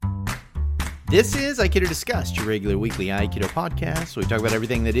This is Aikido Discussed, your regular weekly Aikido podcast, where we talk about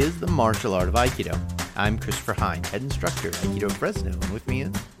everything that is the martial art of Aikido. I'm Christopher Hine, head instructor at Aikido Fresno, and with me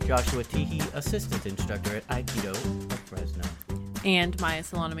is Joshua Teehee, assistant instructor at Aikido of Fresno. And Maya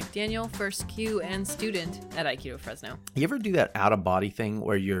Solana McDaniel, first Q and student at Aikido Fresno. You ever do that out-of-body thing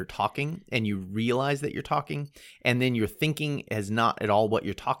where you're talking and you realize that you're talking, and then your thinking is not at all what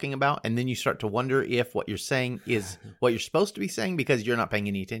you're talking about, and then you start to wonder if what you're saying is what you're supposed to be saying because you're not paying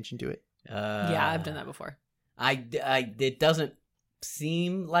any attention to it? Yeah, I've done that before. It doesn't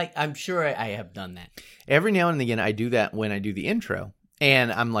seem like, I'm sure I have done that. Every now and again, I do that when I do the intro.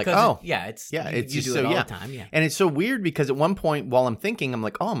 And I'm like, oh. It's you just do so, it all the time, yeah. And it's so weird because at one point while I'm thinking, I'm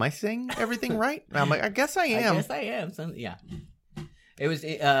like, oh, am I saying everything right? And I'm like, I guess I am. I guess I am. Yeah. It was,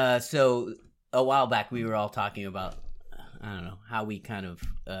 so a while back we were all talking about, I don't know, how we kind of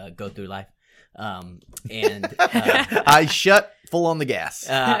go through life. I shut full on the gas.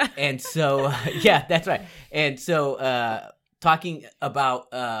 And so, yeah, that's right. And so, talking about,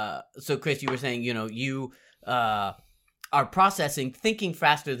 so Chris, you were saying, you, are thinking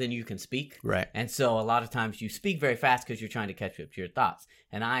faster than you can speak. Right. And so a lot of times you speak very fast because you're trying to catch up to your thoughts.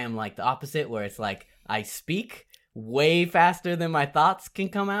 And I am like the opposite, where it's like I speak way faster than my thoughts can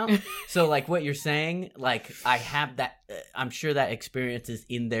come out. So like what you're saying, like I have that, I'm sure that experience is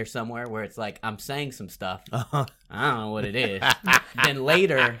in there somewhere where it's like I'm saying some stuff. I don't know what it is. Then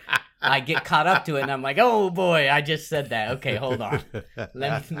later I get caught up to it and I'm like, oh boy, I just said that. Okay, hold on.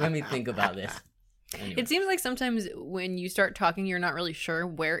 Let me think about this. Anyway. It seems like sometimes when you start talking, you're not really sure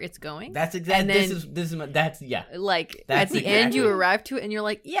where it's going. That's exactly. That's yeah. Like that's at the end, you arrive to it, and you're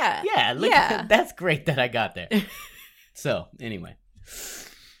like, yeah. That's great that I got there. So anyway,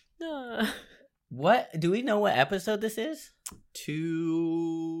 what do we know? What episode this is?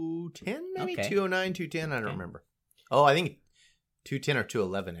 210, maybe 209, 210. I don't remember. Oh, I think 210 or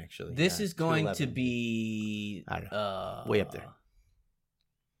 211 actually. This is going to be I don't know. Way up there.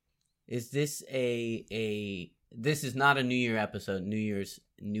 Is this this is not a New Year episode, New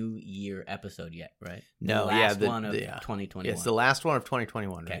Year episode yet, right? No, the last one of 2021. It's the last one of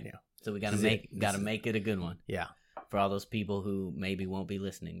 2021 okay. right now. So we gotta make it a good one. Yeah. For all those people who maybe won't be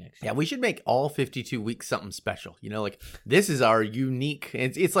listening next year. Yeah, we should make all 52 weeks something special. Like this is our unique.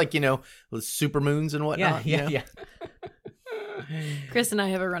 It's like super moons and whatnot. Yeah. Chris and I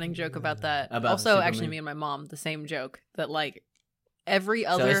have a running joke about that. Also, actually, me and my mom, the same joke that like. Every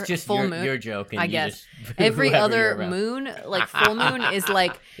other so it's just full moon, your joke. And I guess every other moon, like full moon, is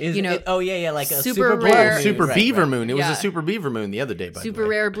like like a super rare, super moon. beaver right. moon. It was a super beaver moon the other day. By super the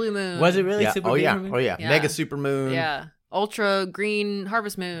way. rare blue moon. Was it really? Yeah. Super beaver moon? Oh yeah, mega super moon. Yeah, ultra green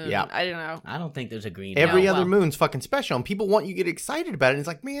harvest moon. Yeah, I don't know. I don't think there's a green. Every other moon's fucking special, and people want you to get excited about it. And it's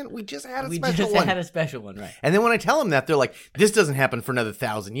like, man, we just had a special one. Had a special one, right? And then when I tell them that, they're like, this doesn't happen for another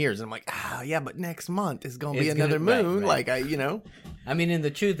 1,000 years. And I'm like, yeah, but next month is going to be another moon. Right. Like I mean, and the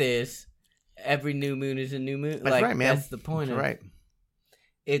truth is, every new moon is a new moon. That's right, man. That's the point. That's right.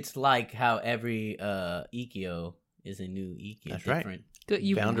 It's like how every Ikkyo is a new Ikkyo. That's different. right. Good,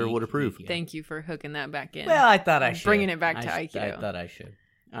 you founder would approve. Thank you for hooking that back in. Well, I thought I should. Bringing it back to Aikido. I thought I should.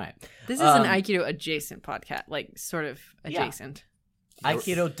 All right. This is an Aikido adjacent podcast, like sort of adjacent. Yeah.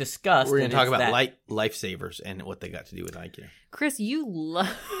 Aikido Discussed. We're going to talk about lifesavers and what they got to do with Aikido. Chris, you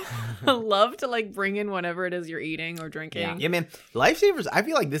love to like bring in whatever it is you're eating or drinking. Yeah, man. Lifesavers, I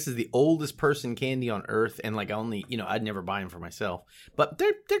feel like this is the oldest person candy on earth, and like only, I'd never buy them for myself. But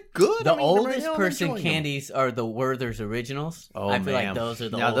they're good. The oldest person candies are the Werther's Originals. Oh, I feel like those are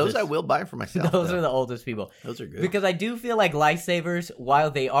the oldest. Those I will buy for myself. Those are the oldest people. Those are good. Because I do feel like Lifesavers, while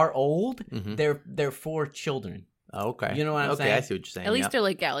they are old, they're for children. Oh, okay. You know what I'm saying? Okay, I see what you're saying. At least they're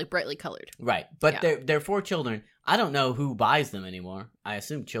like brightly colored. Right. But they're for children. I don't know who buys them anymore. I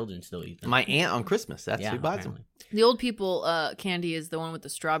assume children still eat them. My aunt on Christmas. That's who buys them. The old people candy is the one with the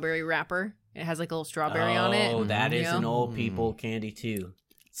strawberry wrapper. It has like a little strawberry on it. Oh, that is an old people candy too.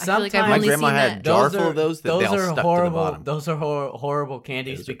 Sometimes like my grandma had a jar full of those. Those are horrible. Those are horrible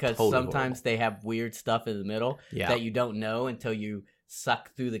candies because totally sometimes they have weird stuff in the middle that you don't know until you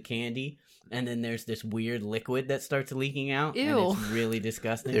suck through the candy. And then there's this weird liquid that starts leaking out. Ew. And it's really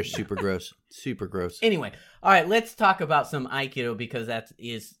disgusting. They're super gross. Super gross. Anyway, all right, let's talk about some Aikido because that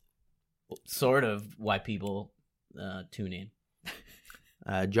is sort of why people tune in.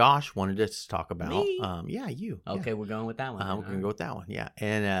 Josh wanted us to talk about... Me? You. Okay, we're going with that one. We're going to go with that one, yeah.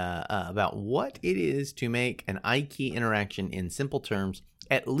 And about what it is to make an Aiki interaction in simple terms,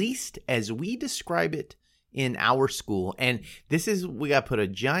 at least as we describe it in our school. And this is, we got to put a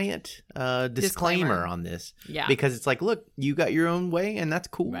giant disclaimer on this. Yeah. Because it's like, look, you got your own way and that's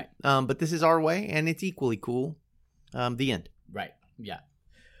cool. Right. But this is our way and it's equally cool. The end. Right. Yeah.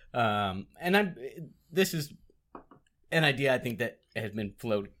 And this is an idea I think that has been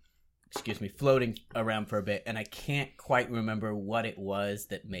floating around for a bit, and I can't quite remember what it was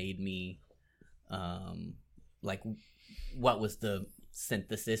that made me, like, what was the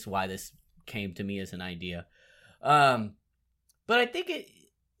synthesis, why this came to me as an idea. But I think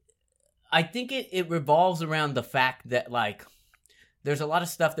it revolves around the fact that, like, there's a lot of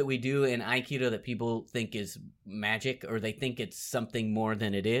stuff that we do in Aikido that people think is magic, or they think it's something more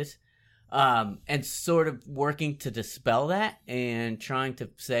than it is. And sort of working to dispel that and trying to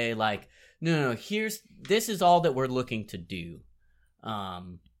say, like, no, this is all that we're looking to do,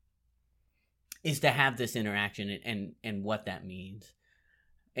 is to have this interaction and what that means.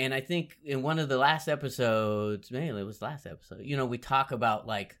 And I think in one of the last episodes, maybe it was last episode, we talk about,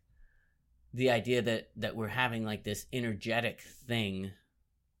 like, the idea that we're having, like, this energetic thing,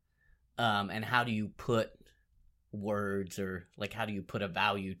 and how do you put words, or, like, how do you put a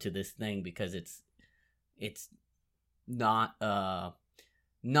value to this thing, because it's not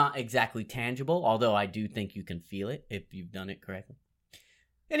exactly tangible, although I do think you can feel it if you've done it correctly.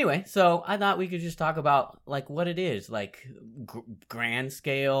 Anyway, so I thought we could just talk about, like, what it is, like, grand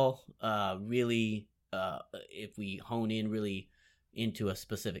scale, really, if we hone in really into a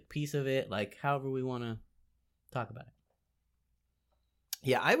specific piece of it, like, however we want to talk about it.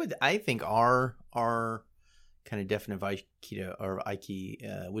 Yeah, I think our kind of definition of Aikido or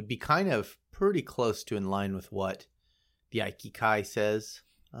Aiki would be kind of pretty close to in line with what the Aikikai says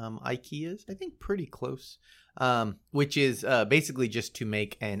Aiki is. I think pretty close, which is basically just to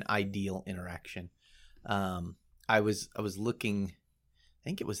make an ideal interaction. I was looking, I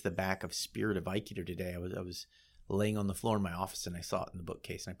think it was the back of Spirit of Aikido today. I was laying on the floor in my office and I saw it in the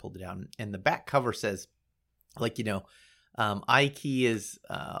bookcase and I pulled it out, and the back cover says, like, Aiki is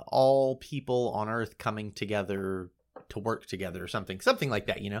all people on earth coming together to work together, or something like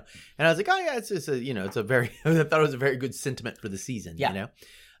that, And I was like, oh yeah, it's a very, I thought it was a very good sentiment for the season,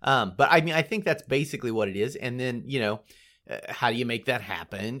 But I mean, I think that's basically what it is. And then, how do you make that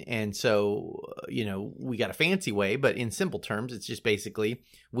happen? And so, we got a fancy way, but in simple terms, it's just basically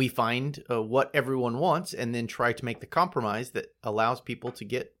we find what everyone wants and then try to make the compromise that allows people to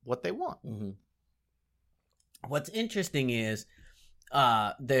get what they want. Mm-hmm. What's interesting is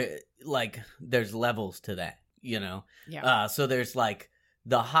there's levels to that, Yeah. So there's, like,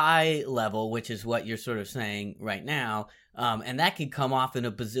 the high level, which is what you're sort of saying right now, and that can come off in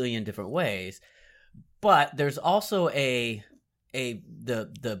a bazillion different ways. But there's also the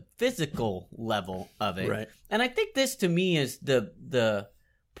physical level of it, right? And I think this, to me, is the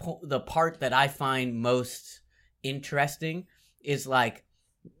part that I find most interesting, is, like,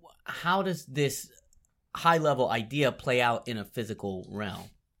 how does this high level idea play out in a physical realm?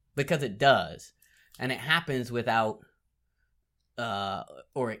 Because it does, and it happens without,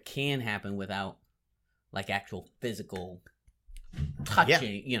 or it can happen without, like, actual physical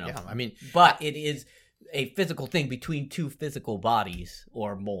touching, Yeah, I mean, but it is a physical thing between two physical bodies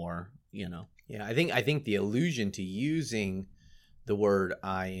or more, Yeah, I think the allusion to using the word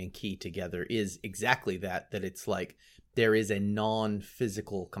I and ki together is exactly that it's like there is a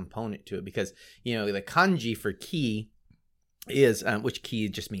non-physical component to it, because, the kanji for ki is, which ki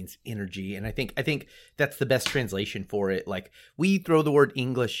just means energy. And I think that's the best translation for it. Like, we throw the word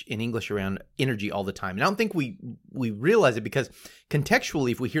in English around energy all the time. And I don't think we realize it, because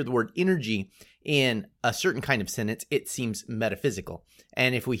contextually, if we hear the word energy in a certain kind of sentence, it seems metaphysical.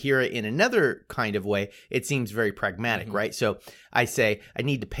 And if we hear it in another kind of way, it seems very pragmatic, mm-hmm. right? So I say, I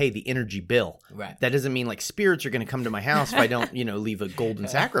need to pay the energy bill. Right. That doesn't mean, like, spirits are going to come to my house if I don't, leave a golden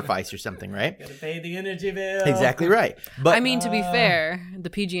sacrifice or something, right? Gotta pay the energy bill. Exactly right. But I mean, to be fair, the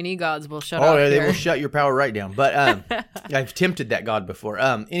PG&E gods will shut off. Oh, yeah, they will shut your power right down. But I've tempted that god before.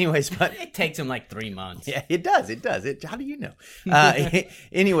 Anyways, but it takes them like 3 months. Yeah, it does. How do you know?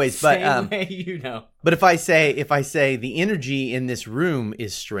 Anyways, Same way you know. But if I say the energy in this room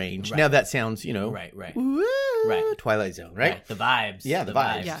is strange, right. Now that sounds, right, woo, right, Twilight Zone, right? The vibes, yeah, the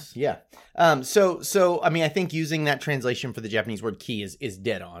vibes, yeah. So I mean, I think using that translation for the Japanese word ki is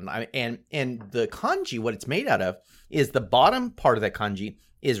dead on. And the kanji, what it's made out of, is the bottom part of that kanji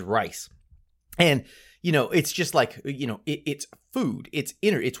is rice, and it's just like it's food, it's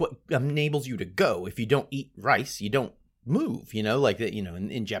it's what enables you to go. If you don't eat rice, you don't move, like that,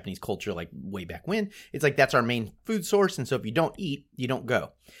 in Japanese culture, like way back when, it's like that's our main food source. And so if you don't eat, you don't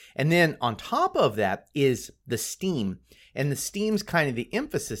go. And then on top of that is the steam, and the steam's kind of the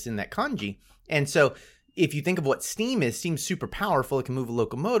emphasis in that kanji. And so if you think of what steam is, steam's super powerful. It can move a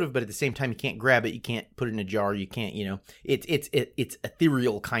locomotive, but at the same time, you can't grab it. You can't put it in a jar. You can't, it's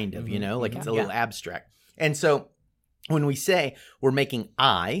ethereal kind of, like it's a little abstract. And so when we say we're making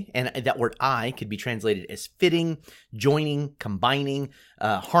I, and that word I could be translated as fitting, joining, combining,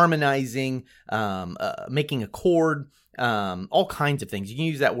 harmonizing, making a chord, all kinds of things. You can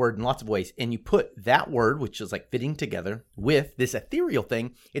use that word in lots of ways. And you put that word, which is like fitting together, with this ethereal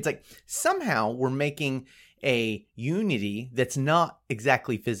thing. It's like somehow we're making a unity that's not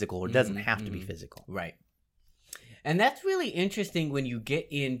exactly physical or doesn't have to be physical. Right. And that's really interesting when you get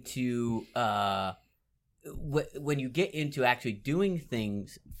into actually doing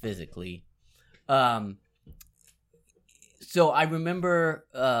things physically. So I remember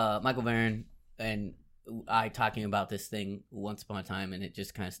Michael Varon and I talking about this thing once upon a time, and it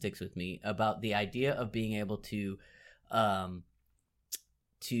just kind of sticks with me, about the idea of being able to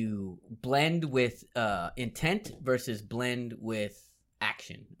blend with intent versus blend with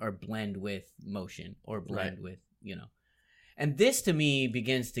action, or blend with motion, or blend with, and this to me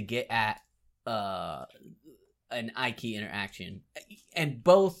begins to get at an I-Key interaction, and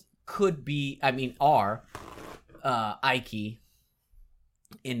both could be, are I-Key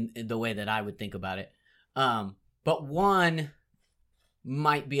in the way that I would think about it. But one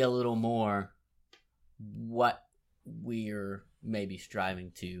might be a little more what we're maybe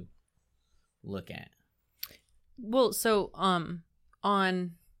striving to look at. Well, so on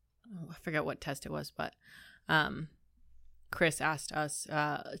I forget what test it was, but Chris asked us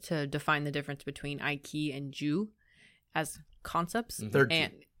to define the difference between I-Key and Ju as concepts. Third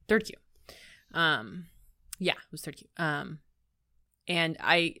Q. Yeah, it was third Q. And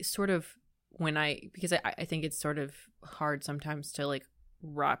I sort of, because I think it's sort of hard sometimes to like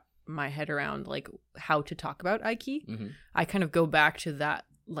wrap my head around like how to talk about I-Key. I kind of go back to that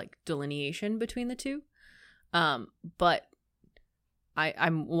like delineation between the two. But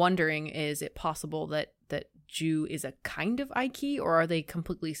I'm wondering, is it possible that Ju is a kind of I-Key, or are they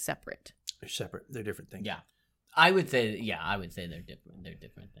completely separate? They're separate. They're different things. Yeah. I would say they're different. They're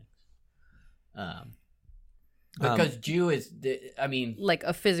different things. Because Ju is, like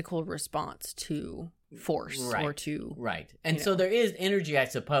a physical response to force, right, or to... Right. And so there is energy, I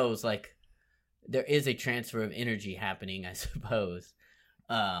suppose, like there is a transfer of energy happening, I suppose.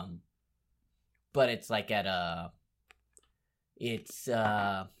 But it's like at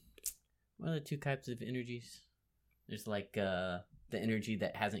what are the two types of energies? There's like the energy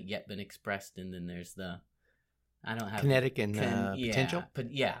that hasn't yet been expressed, and then there's kinetic and potential.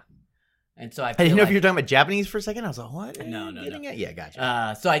 But yeah. And so I didn't know if you were talking about Japanese for a second. I was like, what? No. Yeah,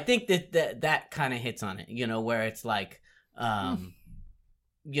 gotcha. So I think that kind of hits on it, where it's like, one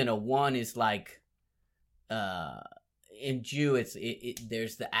is like, in Ju,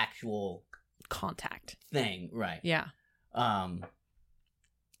 there's the actual contact thing, right? Yeah.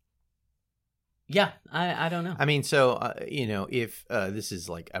 Yeah, I don't know. I mean, so, if this is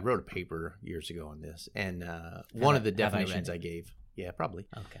like, I wrote a paper years ago on this, and one of the definitions I gave, yeah, probably.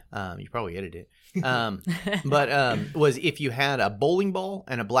 Okay. You probably edited it. But was if you had a bowling ball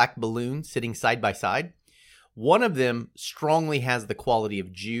and a black balloon sitting side by side, one of them strongly has the quality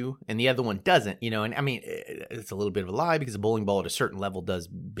of Ju, and the other one doesn't, and I mean, it's a little bit of a lie because a bowling ball at a certain level does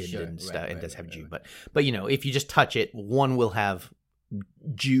bend and stuff, and does have Ju. But if you just touch it, one will have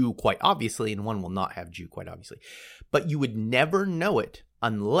Ju quite obviously, and one will not have Ju quite obviously. But you would never know it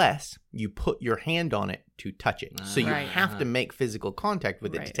unless you put your hand on it to touch it. So you have to make physical contact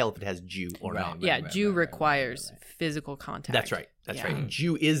with it to tell if it has Ju or not. Ju requires physical contact. That's right. Right.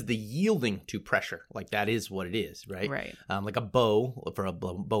 Ju is the yielding to pressure. Like that is what it is, right? Right. Like a bow, for a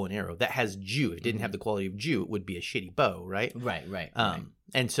bow and arrow, that has Ju. If it didn't have the quality of Ju, it would be a shitty bow, right? Right.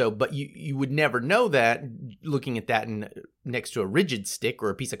 And so, but you would never know that looking at that next to a rigid stick or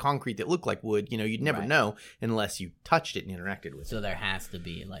a piece of concrete that looked like wood. You'd never know unless you touched it and interacted with it. So there has to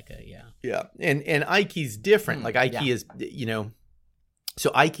be like Yeah. And I-Key's different. Like I-Key is,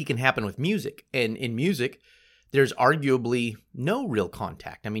 so I-Key can happen with music. And in music, there's arguably no real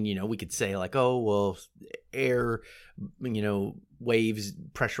contact. I mean, we could say like, oh, well, air, waves,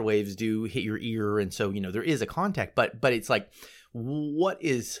 pressure waves do hit your ear. And so, there is a contact, but it's like,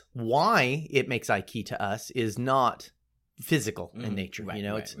 why it makes I-Key to us is not physical in nature.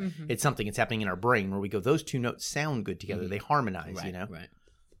 It's something that's happening in our brain where we go, those two notes sound good together. They harmonize, Right.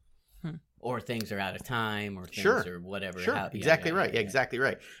 Or things are out of time, or things or whatever. Sure, exactly right. Exactly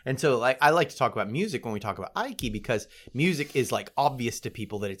right. And so, like, I like to talk about music when we talk about I-Key because music is like obvious to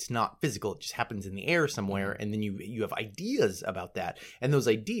people that it's not physical; it just happens in the air somewhere, and then you have ideas about that, and those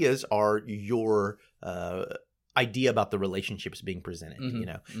ideas are your idea about the relationships being presented.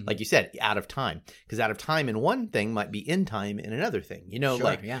 Like you said, out of time, because out of time in one thing might be in time in another thing.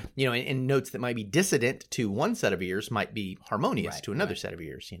 And notes that might be dissident to one set of ears might be harmonious to another set of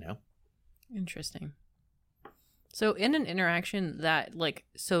ears. Interesting. So in an interaction that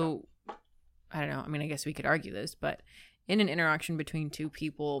so I don't know, I mean, I guess we could argue this, but in an interaction between two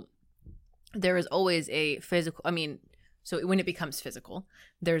people, there is always a physical, so when it becomes physical,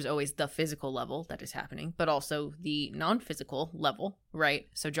 there's always the physical level that is happening, but also the non-physical level, right?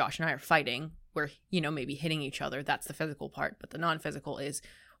 So Josh and I are fighting. We're, maybe hitting each other. That's the physical part. But the non-physical is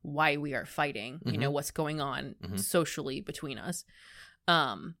why we are fighting, what's going on socially between us.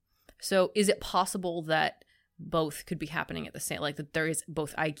 So is it possible that both could be happening at the same, like that there is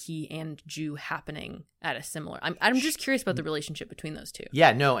both Aiki and Ju happening at a similar, I'm just curious about the relationship between those two.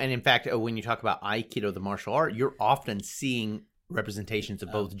 Yeah, no, and in fact, when you talk about Aikido, the martial art, you're often seeing representations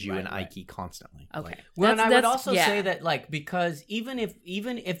of both Ju and Aiki constantly. Okay. Well, and I would also say that, because even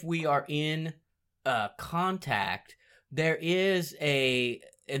if we are in contact, there is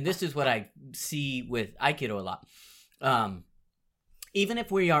and this is what I see with Aikido a lot. Even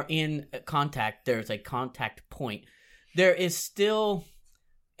if we are in contact, there's a contact point. There is still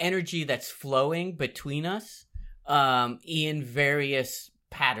energy that's flowing between us in various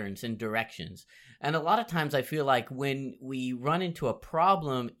patterns and directions. And a lot of times I feel like when we run into a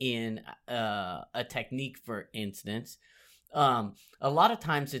problem in a technique, for instance, a lot of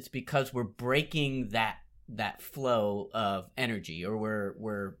times it's because we're breaking that flow of energy, or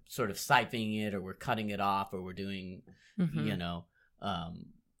we're sort of siphoning it, or we're cutting it off, or we're doing,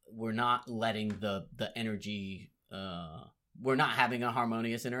 we're not letting the energy, we're not having a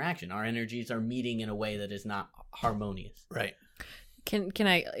harmonious interaction. Our energies are meeting in a way that is not harmonious. Right. Can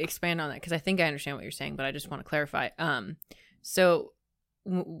I expand on that? Because I think I understand what you're saying, but I just want to clarify. So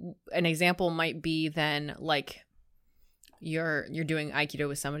an example might be then, like, you're doing Aikido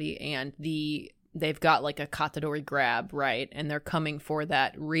with somebody and they've got like a katadori grab, right? And they're coming for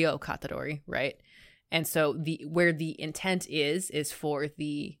that Ryo katadori, right? And so where the intent is for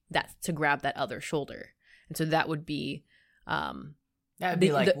to grab that other shoulder. And so that would be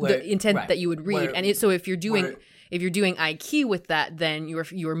the intent that you would read. So if you're doing Aiki with that, then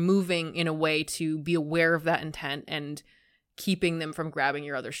you're moving in a way to be aware of that intent and keeping them from grabbing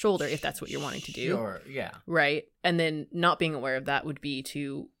your other shoulder, if that's what you're wanting to do. Sure, yeah. Right? And then not being aware of that would be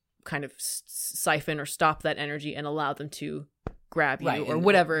to kind of siphon or stop that energy and allow them to grab you, or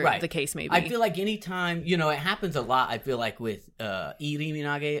whatever the case may be. I feel like anytime, it happens a lot, I feel like with Iri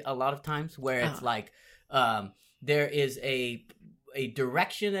Minage a lot of times, where it's like there is a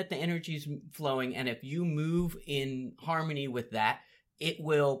direction that the energy is flowing, and if you move in harmony with that, it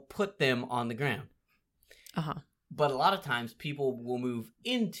will put them on the ground. But a lot of times people will move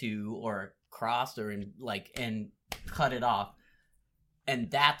into or cross or and cut it off, and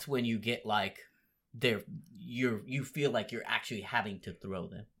that's when you get like you feel like you're actually having to throw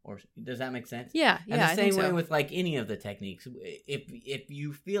them. Or does that make sense? Yeah, and the same way so. with like any of the techniques. If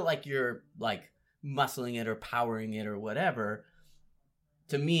you feel like you're like muscling it or powering it or whatever,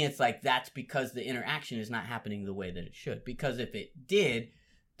 to me it's like that's because the interaction is not happening the way that it should. Because if it did,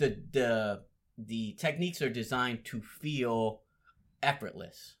 the techniques are designed to feel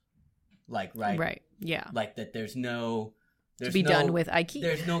effortless. Right, yeah. Like that there's no done with Aiki.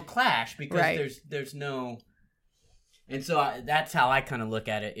 There's no clash because there's no. And so that's how I kind of look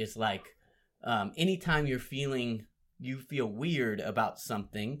at it. Is like anytime you feel weird about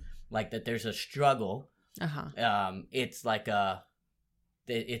something, like that there's a struggle. It's like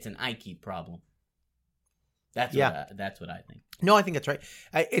it's an Aiki problem. That's what I think. No, I think that's right.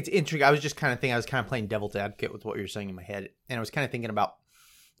 It's intriguing. I was just kind of playing devil's advocate with what you were saying in my head, and I was kind of thinking about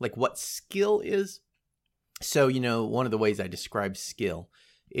like what skill is. So, one of the ways I describe skill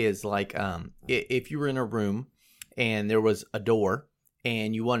is like if you were in a room and there was a door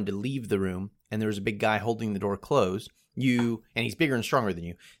and you wanted to leave the room and there was a big guy holding the door closed, and he's bigger and stronger than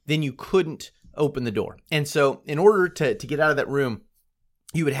you, then you couldn't open the door. And so in order to get out of that room,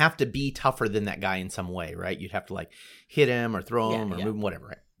 you would have to be tougher than that guy in some way, right? You'd have to like hit him or throw him or move him, whatever,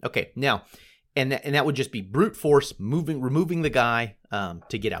 right? Okay, now, and that would just be brute force, removing the guy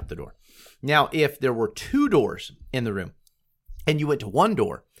to get out the door. Now, if there were two doors in the room and you went to one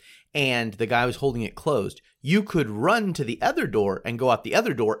door and the guy was holding it closed, you could run to the other door and go out the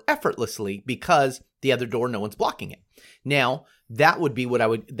other door effortlessly because the other door, no one's blocking it. Now, that would be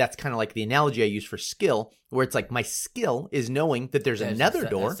that's kind of like the analogy I use for skill, where it's like my skill is knowing that there's another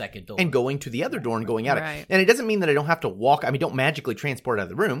door, second door and going to the other door and going out right. it. And it doesn't mean that I don't have to walk. Don't magically transport out of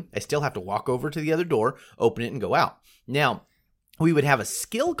the room. I still have to walk over to the other door, open it, and go out. Now, we would have a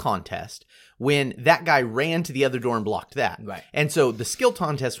skill contest when that guy ran to the other door and blocked that. Right. And so the skill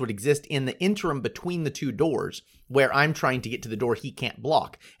contest would exist in the interim between the two doors where I'm trying to get to the door he can't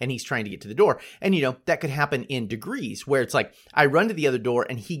block and he's trying to get to the door. And, that could happen in degrees where it's like I run to the other door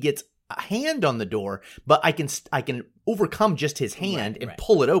and he gets hand on the door, but I can overcome just his hand and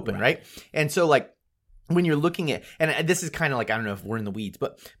pull it open, right? And so like when you're looking at, and this is kind of like, I don't know if we're in the weeds,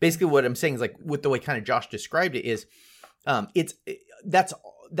 but basically what I'm saying is like with the way kind of Josh described it is,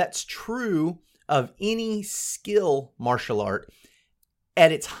 that's true of any skill martial art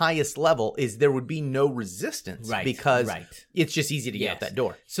at its highest level. Is there would be no resistance because it's just easy to get out that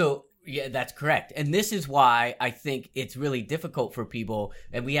door. So yeah, that's correct. And this is why I think it's really difficult for people.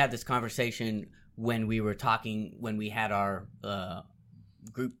 And we had this conversation when we had our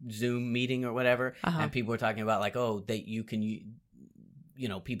group Zoom meeting or whatever, and people were talking about like, oh, that you can,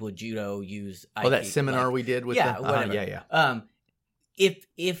 people with judo use. That seminar we did with whatever.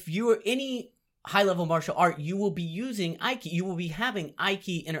 If you are any high level martial art, you will be using Aiki. You will be having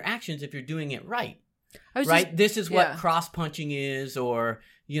Aiki interactions if you're doing it right. This is what cross punching is, or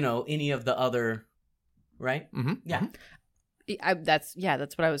any of the other, right? Mm-hmm. Yeah. That's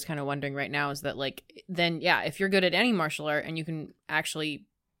what I was kind of wondering right now, is that like, then if you're good at any martial art and you can actually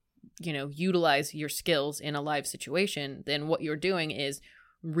utilize your skills in a live situation, then what you're doing is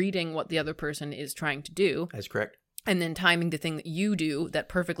reading what the other person is trying to do. That's correct. And then timing the thing that you do that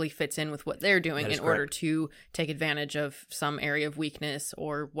perfectly fits in with what they're doing in order to take advantage of some area of weakness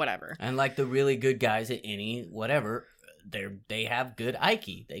or whatever. And like the really good guys at any whatever, they have good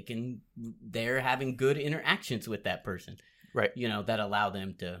Aiki. They're having good interactions with that person. Right. That allow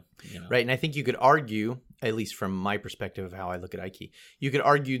them to, Right. And I think you could argue, at least from my perspective of how I look at Aiki, you could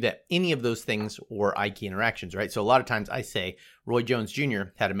argue that any of those things were Aiki interactions, right? So a lot of times I say Roy Jones Jr.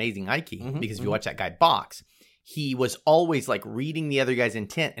 had amazing Aiki because if you watch that guy box, he was always like reading the other guy's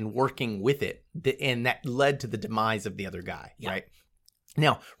intent and working with it. And that led to the demise of the other guy, right?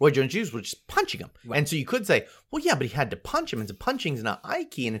 Now, Roy Jones Jr. was just punching him. Right. And so you could say, well, yeah, but he had to punch him. And so punching's not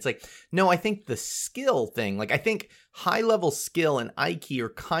Aiki. And it's like, no, I think the skill thing, like I think high-level skill and Aiki are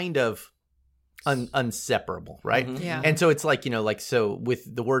kind of inseparable, right? Mm-hmm. Yeah. And so it's like, so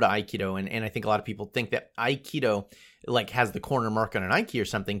with the word Aikido, and I think a lot of people think that Aikido like has the corner market on Aiki or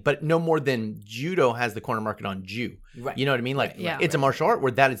something, but no more than Judo has the corner market on Ju. Right. You know what I mean? Like it's a martial art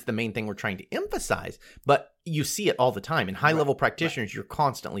where that is the main thing we're trying to emphasize, but you see it all the time. In high-level practitioners, you're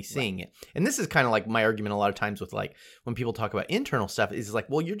constantly seeing it. And this is kind of like my argument a lot of times with like when people talk about internal stuff is like,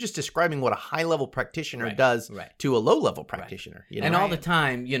 well, you're just describing what a high-level practitioner does to a low-level practitioner. Right. And all the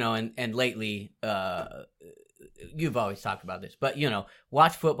time, and lately, you've always talked about this, but,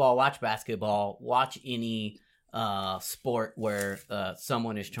 watch football, watch basketball, watch any sport where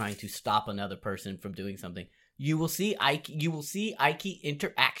someone is trying to stop another person from doing something. You will see Aiki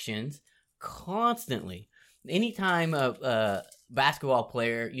interactions constantly. Anytime a basketball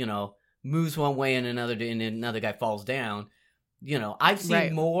player, moves one way and another guy falls down, I've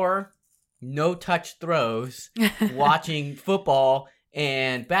seen more no-touch throws watching football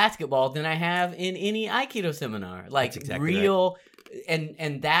and basketball than I have in any Aikido seminar. Like exactly real, right.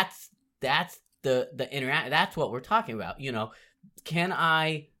 and that's the interact. That's what we're talking about. Can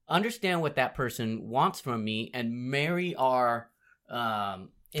I understand what that person wants from me and marry our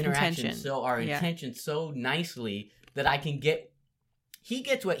interaction, intention so nicely that I can he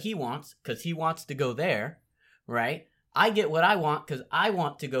gets what he wants because he wants to go there, right? I get what I want because I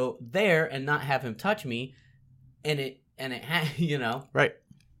want to go there and not have him touch me, right.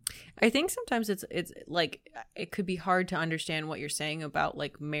 I think sometimes it's like it could be hard to understand what you're saying about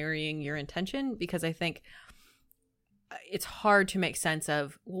like marrying your intention, because I think it's hard to make sense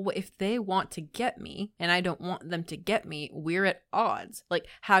of, well, if they want to get me and I don't want them to get me, we're at odds. Like,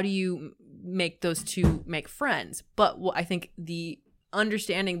 how do you make those two make friends? But I think the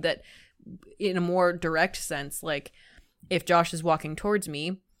understanding that in a more direct sense, like if Josh is walking towards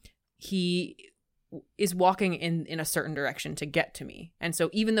me, he is walking in a certain direction to get to me. And so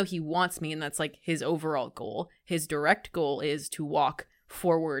even though he wants me and that's like his overall goal, his direct goal is to walk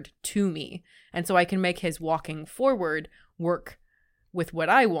forward to me. And so I can make his walking forward work with what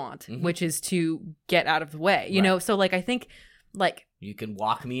I want, which is to get out of the way, you know? So like, I think like you can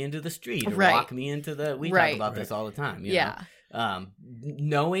walk me into the street or walk me into we talk about this all the time. You know?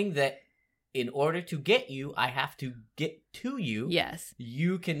 Knowing that in order to get you, I have to get to you. Yes.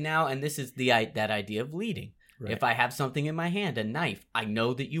 You can now, and this is that idea of leading. Right. If I have something in my hand, a knife, I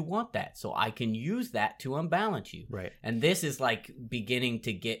know that you want that, so I can use that to unbalance you. Right. And this is like beginning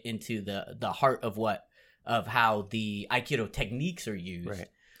to get into the heart of how the Aikido techniques are used. Right.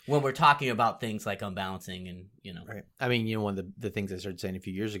 When we're talking about things like unbalancing and, Right. I mean, one of the things I started saying a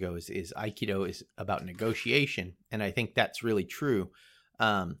few years ago is Aikido is about negotiation. And I think that's really true.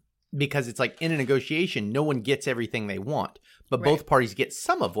 Because it's like in a negotiation, no one gets everything they want, but both parties get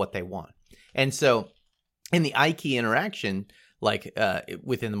some of what they want. And so in the Aiki interaction, like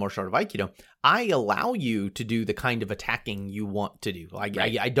within the martial art of Aikido, I allow you to do the kind of attacking you want to do.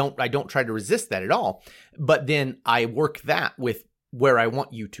 I don't try to resist that at all. But then I work that with where I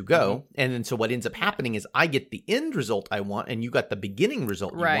want you to go. And then so what ends up happening is I get the end result I want, and you got the beginning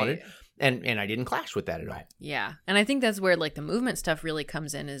result you wanted. And I didn't clash with that at all. Yeah. And I think that's where like the movement stuff really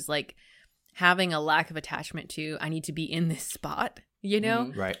comes in, is like having a lack of attachment to, I need to be in this spot, you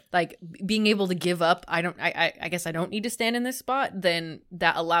know? Right. Like being able to give up, I guess I don't need to stand in this spot, then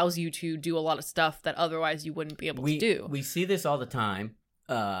that allows you to do a lot of stuff that otherwise you wouldn't be able to do. We see this all the time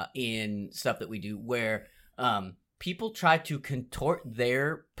in stuff that we do where people try to contort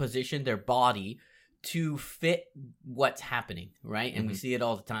their position, their body, to fit what's happening, right? And we see it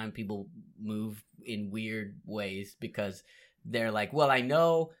all the time. People move in weird ways because they're like, well, I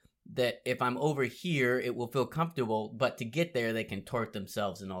know that if I'm over here, it will feel comfortable, but to get there, they contort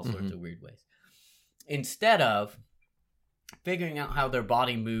themselves in all sorts of weird ways. Instead of figuring out how their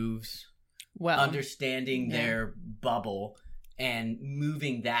body moves, understanding their bubble, and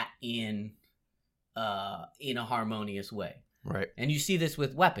moving that in a harmonious way. Right. And you see this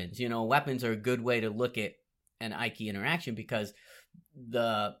with weapons. You know, weapons are a good way to look at an Aiki interaction because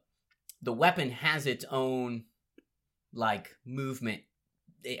the weapon has its own like movement.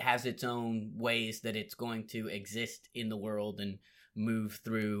 It has its own ways that it's going to exist in the world and move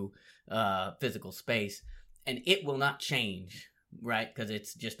through physical space, and it will not change, right? Because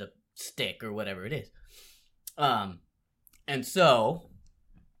it's just a stick or whatever it is. And so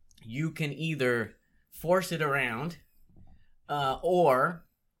you can either force it around, or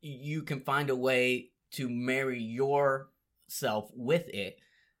you can find a way to marry yourself with it.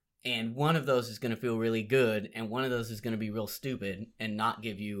 And one of those is going to feel really good, and one of those is going to be real stupid and not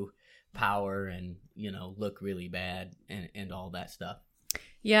give you power and, you know, look really bad and all that stuff.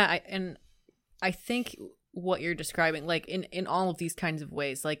 Yeah, I think what you're describing, like in all of these kinds of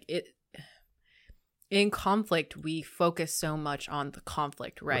ways, like in conflict, we focus so much on the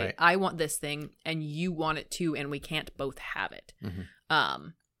conflict, right? I want this thing and you want it too, and we can't both have it.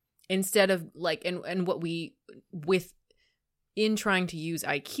 Instead of like, and what we, in trying to use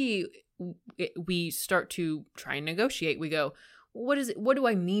Aiki, we start to try and negotiate. We go, what do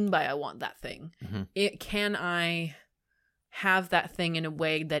I mean by I want that thing? Can I have that thing in a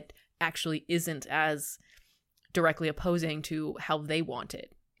way that actually isn't as directly opposing to how they want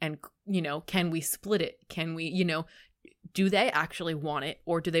it? And, you know, can we split it? Can we, you know, do they actually want it,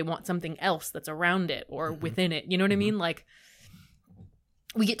 or do they want something else that's around it or within it? You know what I mean? Like,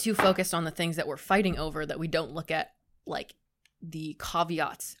 we get too focused on the things that we're fighting over that we don't look at, like, the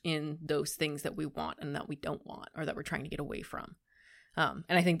caveats in those things that we want and that we don't want, or that we're trying to get away from. And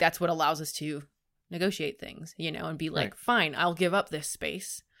I think that's what allows us to negotiate things, you know, and be like, fine, I'll give up this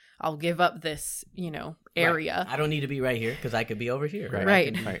space. I'll give up this, you know, area. I don't need to be right here because I could be over here.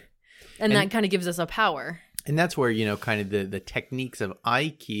 Right. And that kind of gives us a power. And that's where, you know, kind of the techniques of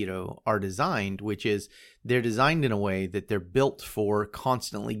Aikido are designed, which is they're designed in a way that they're built for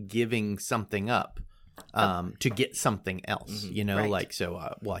constantly giving something up to get something else, you know, like,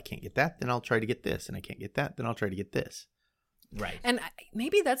 so, well, I can't get that, then I'll try to get this, and I can't get that, then I'll try to get this. Right. And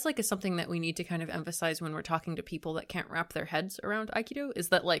maybe that's like something that we need to kind of emphasize when we're talking to people that can't wrap their heads around Aikido, is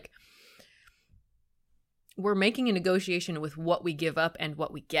that like we're making a negotiation with what we give up and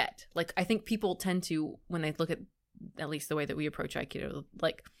what we get. Like, I think people tend to, when they look at least the way that we approach Aikido,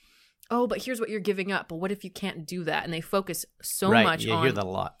 like, oh, but here's what you're giving up. But what if you can't do that? And they focus so much on... you hear that a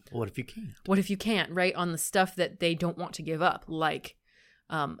lot. What if you can't? What if you can't, right? On the stuff that they don't want to give up, like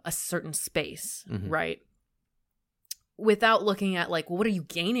a certain space, right? Without looking at, like, well, what are you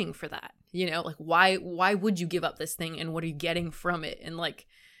gaining for that? You know, like, why would you give up this thing, and what are you getting from it? And, like,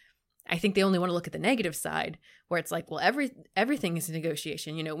 I think they only want to look at the negative side, where it's like, well, everything is a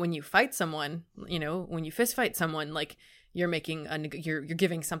negotiation. You know, when you fight someone, you know, when you fist fight someone, like, you're making you're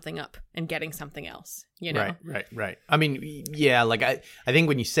giving something up and getting something else, you know? Right. I mean, yeah, like I think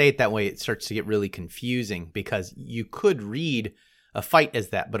when you say it that way, it starts to get really confusing, because you could read a fight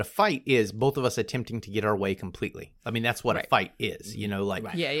as that, but a fight is both of us attempting to get our way completely. I mean, that's what a fight is, you know, like,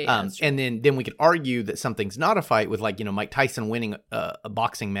 yeah. And then we could argue that something's not a fight with, like, you know, Mike Tyson winning a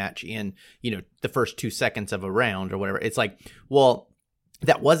boxing match in, you know, the first 2 seconds of a round or whatever. It's like, well,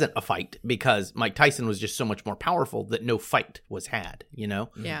 that wasn't a fight because Mike Tyson was just so much more powerful that no fight was had, you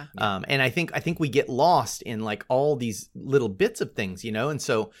know? Yeah. And I think we get lost in, like, all these little bits of things, you know? And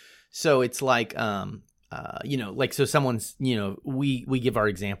so it's like, you know, like, so someone's, you know, we give our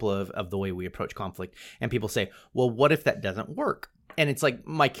example of the way we approach conflict, and people say, well, what if that doesn't work? And it's like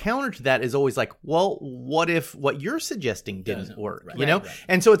my counter to that is always like, well, what if what you're suggesting didn't Doesn't work? work. You know? Right.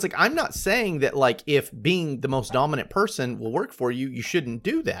 And so it's like, I'm not saying that like if being the most dominant person will work for you, you shouldn't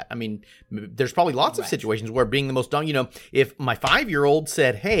do that. I mean, there's probably lots of Right. situations where being the most dominant, you know, if my 5-year-old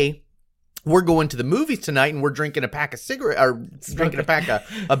said, hey, we're going to the movies tonight and we're drinking a pack of cigarette or drinking a pack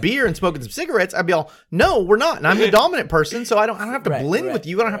of beer and smoking some cigarettes, I'd be all, no, we're not. And I'm the dominant person, so I don't have to Right, blend right, with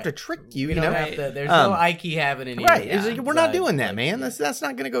you. I don't have right. to trick you. We you don't know, have to, there's no Ike having it. right? It's like, we're not doing that, man. That's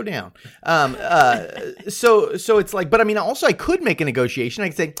not going to go down. So it's like, but I mean, also I could make a negotiation. I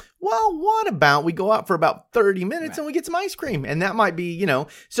could say, well, what about we go out for about 30 minutes and we get some ice cream, and that might be, you know.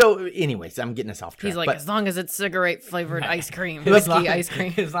 So, anyways, I'm getting us off track. He's like, but, as long as it's cigarette flavored ice cream, As long whiskey ice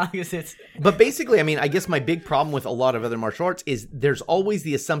cream. As long as it's But basically, I mean, I guess my big problem with a lot of other martial arts is there's always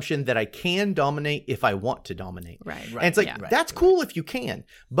the assumption that I can dominate if I want to dominate. Right. And it's like, yeah. that's cool if you can.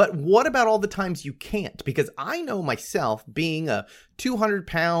 But what about all the times you can't? Because I know myself, being a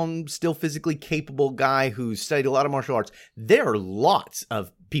 200-pound, still physically capable guy who's studied a lot of martial arts, there are lots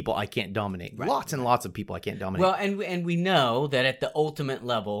of people I can't dominate. Lots and lots of people I can't dominate. well, and we know that at the ultimate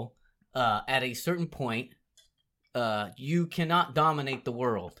level, at a certain point, you cannot dominate the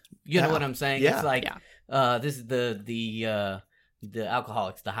world. You know Yeah. what I'm saying? Yeah. It's like this is the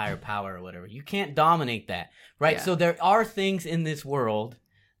alcoholics, the higher power or whatever. You can't dominate that, right? Yeah. So there are things in this world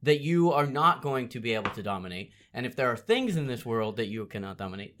that you are not going to be able to dominate. And if there are things in this world that you cannot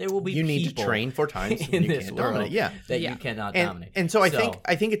dominate, there will be you need to people train for times in when you this can't world dominate. Yeah. that Yeah. you cannot And, dominate. and so I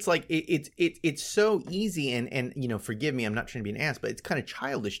think it's like it's so easy and you know, forgive me, I'm not trying to be an ass, but it's kind of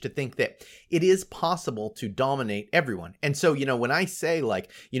childish to think that it is possible to dominate everyone. And so, you know, when I say like,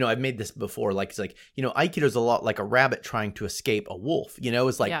 you know, I've made this before, like it's like, you know, Aikido's a lot like a rabbit trying to escape a wolf. You know,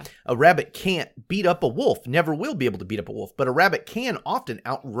 it's like Yeah. a rabbit can't beat up a wolf, never will be able to beat up a wolf, but a rabbit can often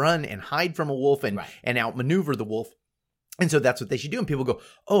outrun and hide from a wolf and outmaneuver the wolf. And so that's what they should do. And people go,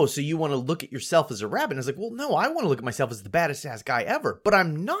 oh, so you want to look at yourself as a rabbit? And I was like, well, no, I want to look at myself as the baddest ass guy ever. But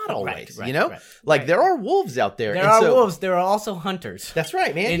I'm not always, you know? Like, there are wolves out there. There are wolves. There are also hunters. That's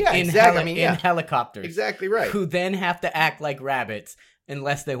right, man. In, yeah, in exactly. in helicopters. Exactly right. Who then have to act like rabbits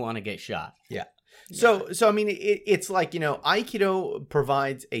unless they want to get shot. Yeah. So I mean, it's like, you know, Aikido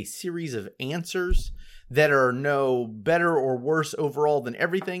provides a series of answers that are no better or worse overall than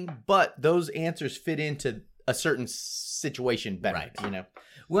everything, but those answers fit into a certain situation better, Right. you know?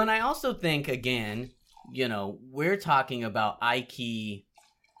 Well, and I also think, again, you know, we're talking about Aiki.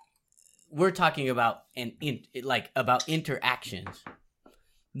 We're talking about about interactions,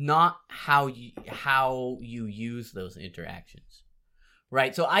 not how you use those interactions,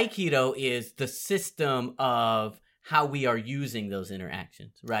 right? So Aikido is the system of how we are using those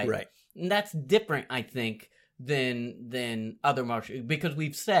interactions, right? Right. And that's different, I think, than other martial, because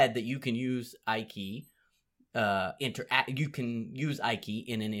we've said that you can use Aiki. You can use Aiki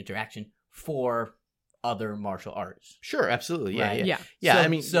in an interaction for other martial arts. Sure, absolutely. Yeah, Right. yeah. Yeah. Yeah, So, I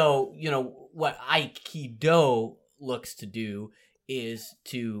mean, so you know what Aikido looks to do is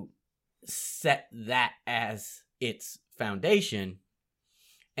to set that as its foundation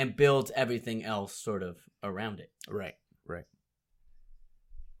and builds everything else sort of around it. right.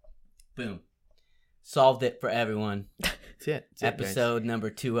 Boom. Solved it for everyone. That's it. That's it, guys. Episode number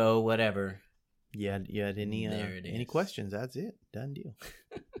 20, whatever. You had any There it any is. questions? That's it. Done deal.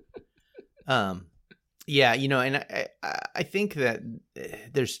 Yeah, you know, and I think that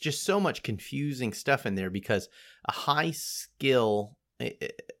there's just so much confusing stuff in there because a high skill,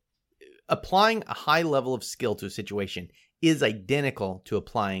 applying a high level of skill to a situation is identical to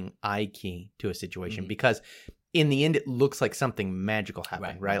applying Aiki to a situation Mhm. because in the end, it looks like something magical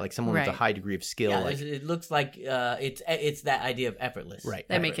happened, right? Like someone with a Right. high degree of skill. Yeah, like, it looks like it's that idea of effortless. Right.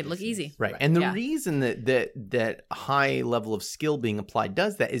 They make it look easy. Right. And the Yeah. reason that high level of skill being applied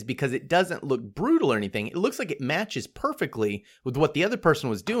does that is because it doesn't look brutal or anything. It looks like it matches perfectly with what the other person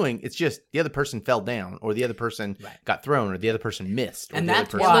was doing. It's just the other person fell down or the other person Right. got thrown or the other person missed. Or And the other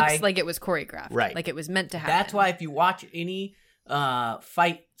that's person- It why- looks like it was choreographed. Right. Like it was meant to happen. That's why if you watch any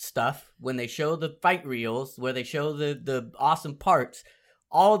fight stuff, when they show the fight reels, where they show the awesome parts,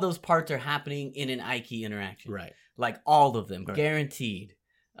 all of those parts are happening in an Aiki interaction. Right. Like all of them, Right. guaranteed.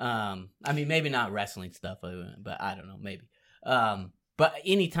 I mean, maybe not wrestling stuff, but I don't know, maybe. But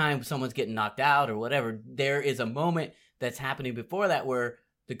anytime someone's getting knocked out or whatever, there is a moment that's happening before that where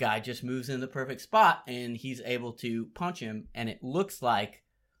the guy just moves in the perfect spot and he's able to punch him, and it looks like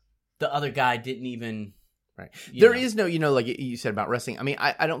the other guy didn't even. Right. you There know. is no, like you said about wrestling. I mean,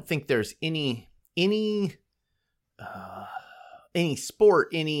 I don't think there's any sport,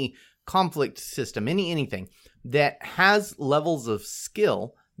 any conflict system, anything that has levels of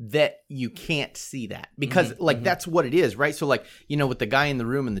skill that you can't see that because that's what it is, right? So like, with the guy in the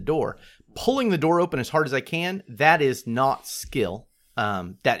room and the door, pulling the door open as hard as I can, that is not skill.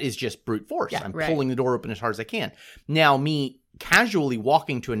 That is just brute force. I'm pulling the door open as hard as I can. Now me casually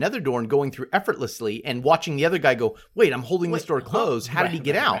walking to another door and going through effortlessly and watching the other guy go, wait, I'm holding this door closed. How did he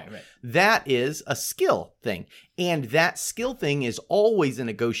get out? Right. That is a skill thing. And that skill thing is always a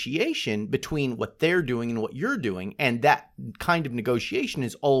negotiation between what they're doing and what you're doing. And that kind of negotiation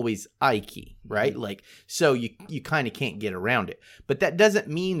is always Aiki, right? Like, so you kind of can't get around it. But that doesn't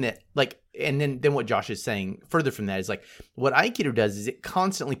mean that and then what Josh is saying further from that is like what Aikido does is it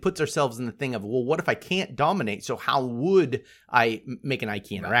constantly puts ourselves in the thing of, well, what if I can't dominate? So how would I make an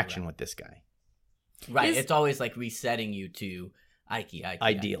Aiki interaction with this guy? Right. It's always like resetting you to Aiki.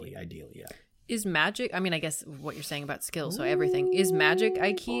 Ideally, yeah. Is magic, I mean, I guess what you're saying about skill, so everything. Is magic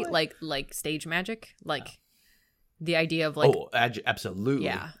Aiki like stage magic? Like the idea of like... Oh, absolutely.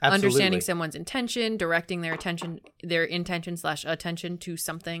 Yeah. Absolutely. Understanding someone's intention, directing their intention/attention to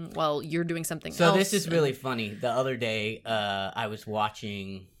something while you're doing something else. So this is really funny. The other day, I was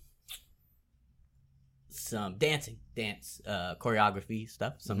watching some dance choreography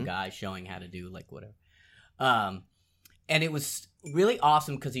stuff. Some guy showing how to do like whatever. And it was really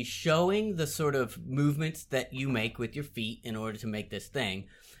awesome because he's showing the sort of movements that you make with your feet in order to make this thing.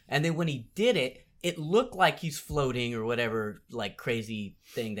 And then when he did it, it looked like he's floating or whatever, like crazy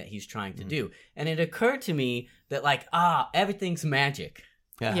thing that he's trying to do. And it occurred to me that like, everything's magic.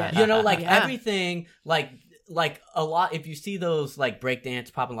 Yeah. Everything, like a lot, if you see those like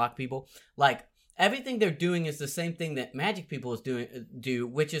breakdance, pop and lock people, like everything they're doing is the same thing that magic people do,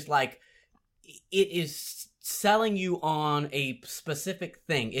 which is like, it is selling you on a specific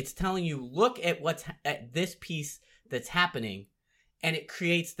thing. It's telling you, look at at this piece that's happening, and it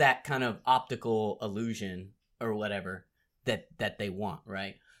creates that kind of optical illusion or whatever that they want,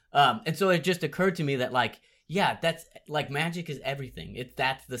 right? And so it just occurred to me that like, yeah, that's like magic is everything.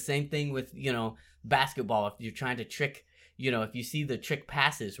 That's the same thing with, basketball. If you're trying to trick, if you see the trick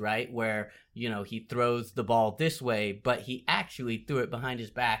passes, right, where, he throws the ball this way, but he actually threw it behind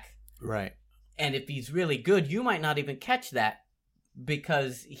his back. Right. And if he's really good, you might not even catch that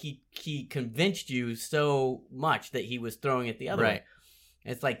because he convinced you so much that he was throwing it the other way.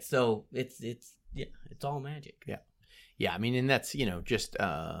 It's like, so it's all magic. Yeah. I mean, and that's, just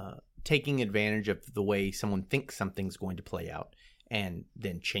taking advantage of the way someone thinks something's going to play out and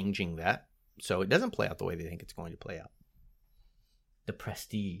then changing that so it doesn't play out the way they think it's going to play out. The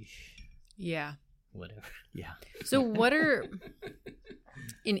prestige. Yeah. Whatever. Yeah. So what are...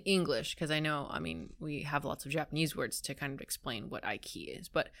 in English, because I know, I mean, we have lots of Japanese words to kind of explain what Aiki is,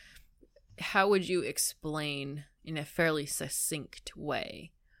 but how would you explain in a fairly succinct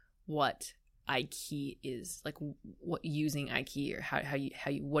way what Aiki is? Like, what using Aiki, or how you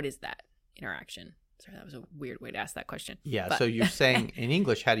what is that interaction? Sorry, that was a weird way to ask that question. Yeah, but... so you're saying in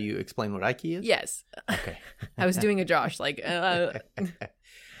English, how do you explain what Aiki is? Yes. Okay. I was doing a Josh, like...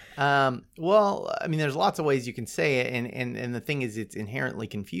 Well, I mean, there's lots of ways you can say it, and the thing is, it's inherently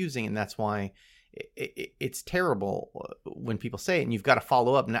confusing, and that's why it's terrible when people say it, and you've got to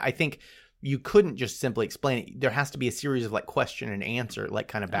follow up. And I think you couldn't just simply explain it. There has to be a series of like question and answer, like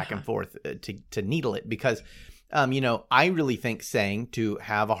kind of back and forth to needle it, because I really think saying to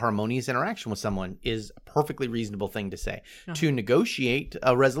have a harmonious interaction with someone is a perfectly reasonable thing to say. To negotiate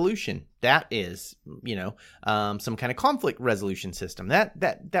a resolution, that is, some kind of conflict resolution system.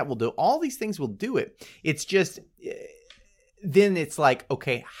 That will do. All these things will do it. It's just, then it's like,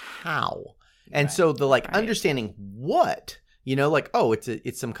 okay, how? And so the understanding what,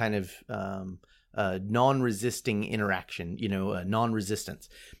 it's some kind of non-resisting interaction, non-resistance.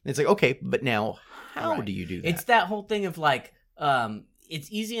 It's like, okay, but now how do you do that? It's that whole thing of like,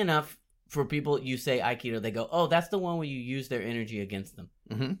 it's easy enough for people, you say Aikido, they go, oh, that's the one where you use their energy against them.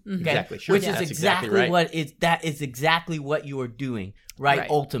 Mm-hmm. Okay? Exactly. Sure. Which is exactly right. That is exactly what you are doing, right?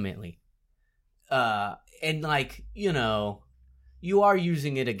 Ultimately. And like, you are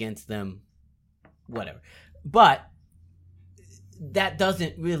using it against them, whatever. But that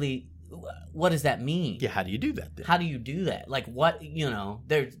doesn't really, what does that mean? Yeah, how do you do that then? How do you do that? Like what,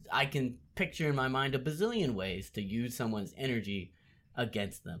 I can picture in my mind a bazillion ways to use someone's energy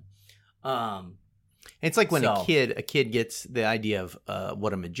against them. It's like when a kid gets the idea of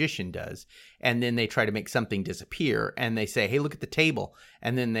what a magician does, and then they try to make something disappear, and they say, hey, look at the table,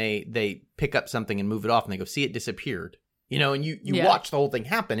 and then they pick up something and move it off, and they go, see, it disappeared. And you watch the whole thing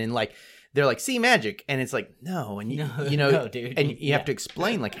happen, and like they're like, see magic, and it's like, no, and no, dude. And you have to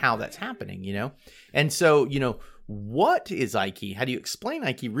explain like how that's happening, and so what is Aiki? How do you explain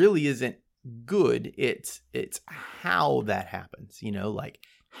Aiki? Really isn't good. It's how that happens, like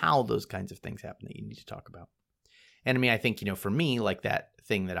how those kinds of things happen that you need to talk about. And I mean, I think, for me, like that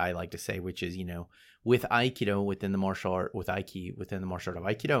thing that I like to say, which is, with Aikido, within the martial art, with Aiki, within the martial art of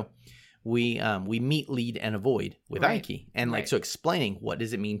Aikido, we meet, lead, and avoid with Right. Aiki. And Right. so explaining, what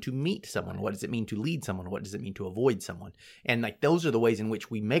does it mean to meet someone? What does it mean to lead someone? What does it mean to avoid someone? And those are the ways in which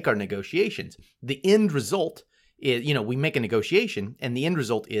we make our negotiations. The end result is, we make a negotiation, and the end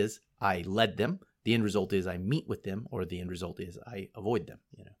result is I led them. The end result is I meet with them, or the end result is I avoid them.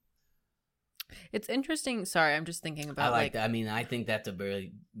 It's interesting. Sorry, I'm just thinking I about like that. I mean, I think that's a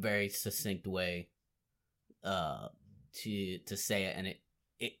very, very succinct way to say it, and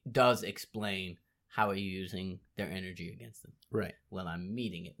it does explain how are you using their energy against them. Right. Well, I'm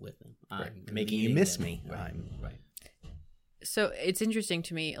meeting it with them. Right. I'm Making you meeting miss them. me. Right. Right. So it's interesting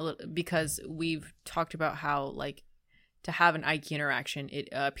to me a little, because we've talked about how to have an Aiki interaction, it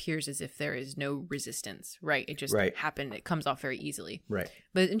appears as if there is no resistance, right? It just Right. happened. It comes off very easily. Right.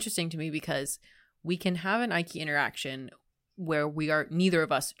 But it's interesting to me because we can have an Aiki interaction where neither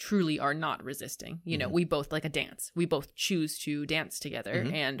of us truly are not resisting. Mhm. We both like a dance. We both choose to dance together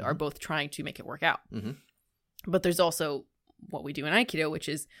Mhm. and are both trying to make it work out. Mhm. But there's also what we do in Aikido, which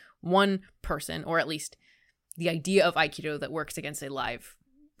is one person, or at least the idea of Aikido that works against a live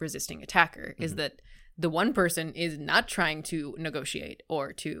resisting attacker, is Mhm. that the one person is not trying to negotiate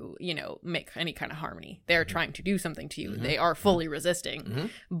or to, make any kind of harmony. They're trying to do something to you. Mhm. They are fully resisting. Mhm.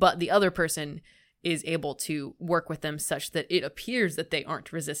 But the other person is able to work with them such that it appears that they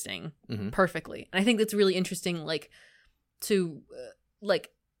aren't resisting Mhm. perfectly. And I think that's really interesting,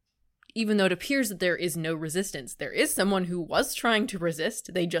 even though it appears that there is no resistance, there is someone who was trying to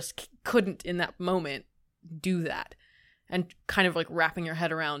resist. They just couldn't in that moment do that. And kind of wrapping your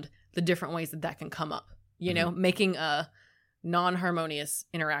head around the different ways that can come up, making a non-harmonious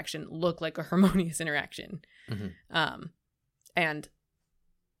interaction look like a harmonious interaction. Mhm. And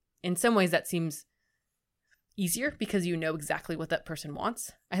in some ways that seems easier because you know exactly what that person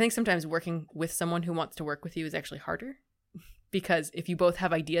wants. I think sometimes working with someone who wants to work with you is actually harder, because if you both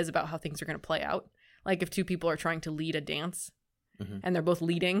have ideas about how things are going to play out, like if two people are trying to lead a dance Mhm. and they're both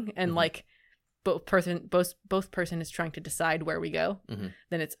leading and Mhm. both person is trying to decide where we go, Mhm.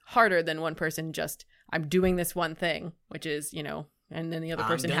 then it's harder than one person just, I'm doing this one thing, which is, and then the other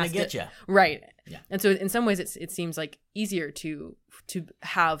person I'm gonna has get to you. right. Yeah. And so in some ways it seems easier to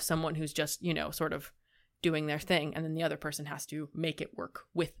have someone who's just, sort of doing their thing, and then the other person has to make it work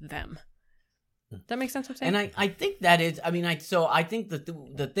with them. Does that make sense what I'm saying? And I think that is, I mean, I think that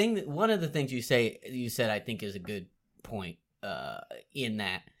the thing that, one of the things you said, I think is a good point, in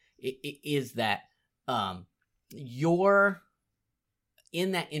that it is that, you're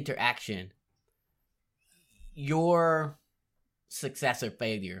in that interaction, your success or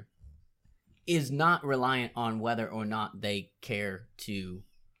failure is not reliant on whether or not they care to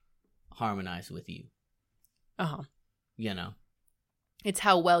harmonize with you. Uh-huh. It's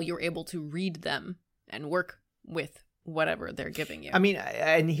how well you're able to read them and work with whatever they're giving you. I mean,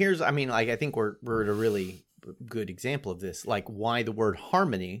 and here's, I think we're at a really good example of this, why the word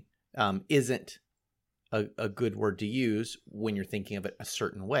harmony isn't a good word to use when you're thinking of it a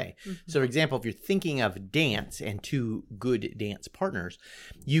certain way. Mm-hmm. So, for example, if you're thinking of dance and two good dance partners,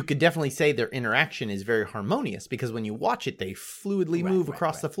 you could definitely say their interaction is very harmonious, because when you watch it, they fluidly move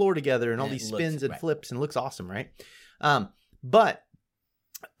across the floor together and all And these it looks- spins and right. flips, and looks awesome, right? But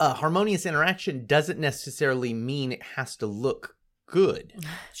a harmonious interaction doesn't necessarily mean it has to look good.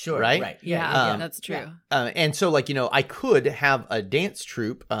 Sure. Right? Right. yeah, that's true. Yeah. And so, I could have a dance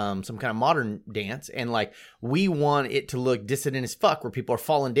troupe, some kind of modern dance, and we want it to look dissident as fuck, where people are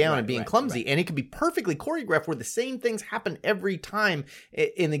falling down and being clumsy, and it could be perfectly choreographed where the same things happen every time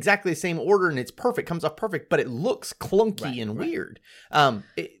in exactly the same order, and it's perfect, comes off perfect, but it looks clunky and weird.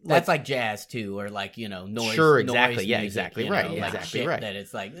 That's like jazz too, or noise. Sure, exactly. Noise Yeah, music, exactly right, exactly shit right. That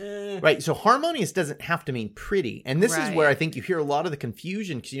it's Right. So harmonious doesn't have to mean pretty. And this is Right. where I think you hear a lot of the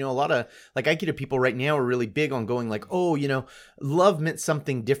confusion, because, a lot of Aikido people right now are really big on going love meant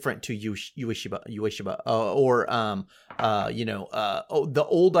something different to Ueshiba, the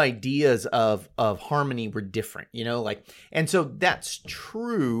old ideas of harmony were different, and so that's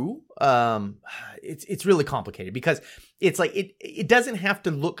true. It's really complicated, because it's it doesn't have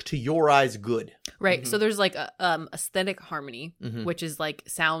to look to your eyes good. Right. Mhm. So there's aesthetic harmony, Mhm. which is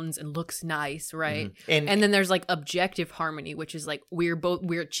sounds and looks nice, right? Mhm. And then there's objective harmony, which is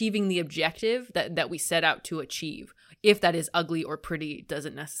we're achieving the objective that we set out to achieve. If that is ugly or pretty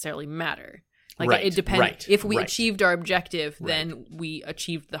doesn't necessarily matter. Right, it depends. right, If we right. achieved our objective, Right. then we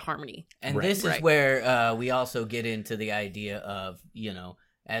achieved the harmony. And Right. this is Right. where we also get into the idea of,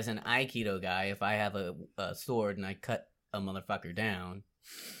 as an Aikido guy, if I have a sword and I cut a motherfucker down,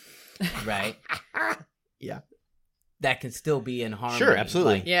 right? Yeah. That can still be in harmony. Sure,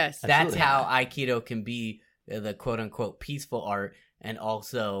 absolutely. Like, Yes. that's Absolutely. how Aikido can be the quote unquote peaceful art and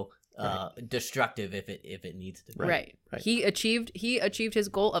also destructive if it needs to be. Right. Right. He achieved his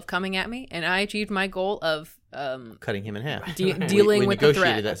goal of coming at me, and I achieved my goal of Cutting him in half. dealing we with the negotiated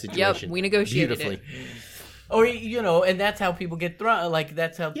threat. that situation. Yep, we negotiated beautifully. it. Or and that's how people get thrown. Like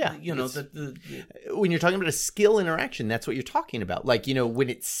that's how Yeah, the When you're talking about a skill interaction, that's what you're talking about. Like, when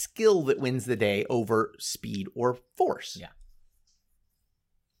it's skill that wins the day over speed or force. Yeah.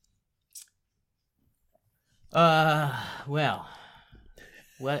 Well,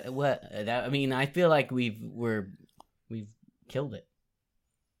 what that, I mean, I feel like we've killed it.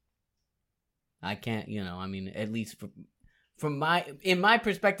 I can't, I mean, at least from my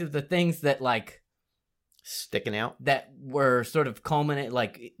perspective, the things that like Sticking out. that were sort of culminate,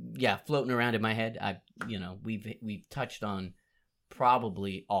 like, floating around in my head. We've touched on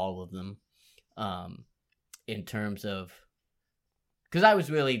probably all of them, in terms of, because I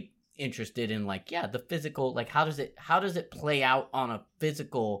was really interested in like, the physical, like how does it play out on a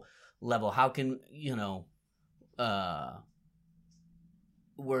physical level? How can,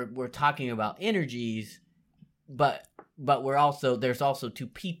 we're talking about energies, but there's also two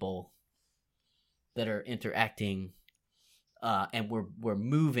people that are interacting, and we're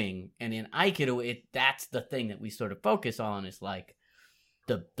moving. And in Aikido, that's the thing that we sort of focus on, is like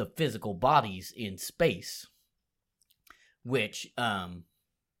the physical bodies in space, which have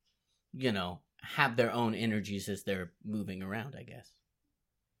their own energies as they're moving around, I guess.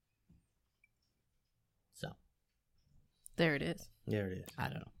 So There it is. There it is. I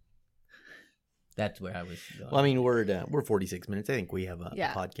don't know. That's where I was going. Well, I mean, we're 46 minutes. I think we have a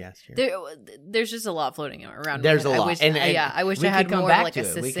podcast here. There's just a lot floating around. There's a lot. I wish, And I wish we I had could come more back like to a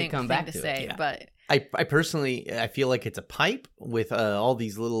it. We could succinct come thing back to to it, say, yeah. but I personally, I feel like it's a pipe with all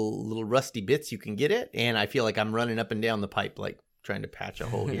these little rusty bits you can get it, and I feel like I'm running up and down the pipe, like trying to patch a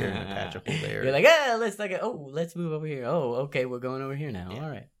hole here and patch a hole there. You're like, let's move over here. Oh, okay, we're going over here now. Yeah. All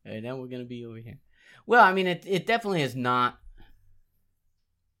right, now we're gonna be over here. Well, I mean, it definitely is not.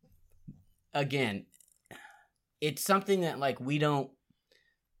 Again, it's something that like we don't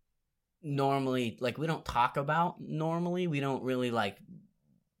normally, like, we don't talk about normally. We don't really like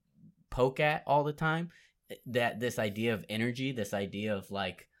poke at all the time. That this idea of energy, this idea of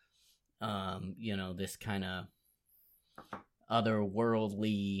like, this kind of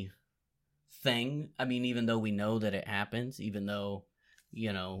otherworldly thing. I mean, even though we know that it happens, even though,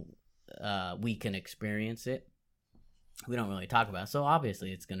 we can experience it, we don't really talk about it. So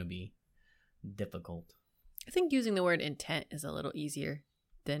obviously it's going to be difficult. I think using the word intent is a little easier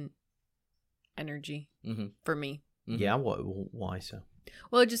than energy Mm-hmm. for me. Mm-hmm. Yeah, why so?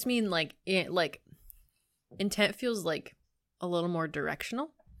 Well, it just mean like intent feels like a little more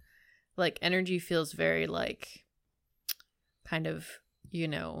directional. Like energy feels very like kind of,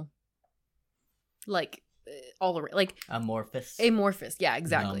 like all around, like Amorphous. yeah,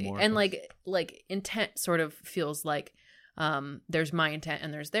 exactly. Amorphous. And like intent sort of feels like there's my intent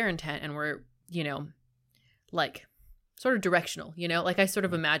and there's their intent, and we're, like sort of directional, like I sort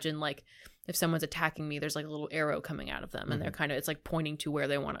of imagine like if someone's attacking me, there's like a little arrow coming out of them, and they're kind of, it's like pointing to where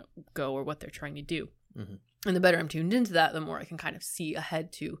they want to go or what they're trying to do. Mhm. And the better I'm tuned into that, the more I can kind of see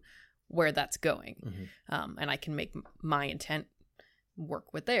ahead to where that's going. Mhm. And I can make my intent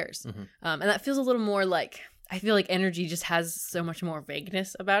work with theirs. Mhm. And that feels a little more like, I feel like energy just has so much more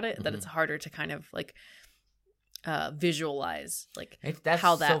vagueness about it that Mhm. it's harder to kind of like visualize like That's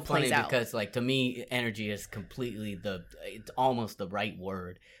how that so funny plays out. because, like, to me, energy is completely it's almost the right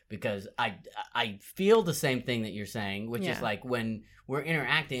word, because I feel the same thing that you're saying, which is Yeah. like when we're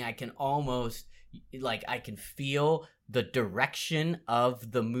interacting, I can almost, like, I can feel the direction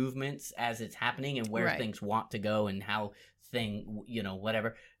of the movements as it's happening and where Right. things want to go and how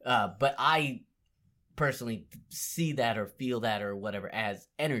whatever. But I personally see that or feel that or whatever as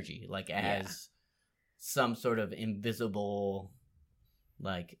energy, like as some sort of invisible,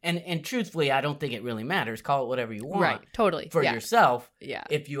 like, and truthfully, I don't think it really matters. Call it whatever you want, right, totally for yeah. yourself, Yeah.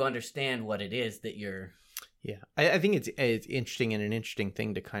 if you understand what it is that you're. Yeah, I think it's interesting and an interesting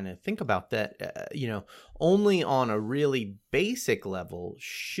thing to kind of think about that, only on a really basic level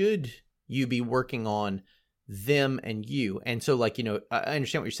should you be working on them and you. And so, like, I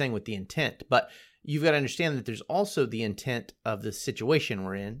understand what you're saying with the intent, but you've got to understand that there's also the intent of the situation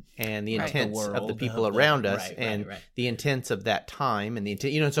we're in and the Right. intents The of the world, people of the- around us right, and right. the intents of that time and the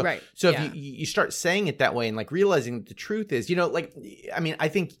intent, so, Right. so Yeah. if you start saying it that way and like realizing that the truth is, like, I mean, I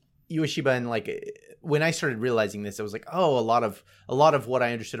think Ueshiba, and like when I started realizing this, I was like, oh, a lot of what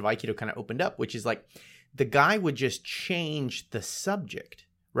I understood of Aikido kind of opened up, which is like the guy would just change the subject.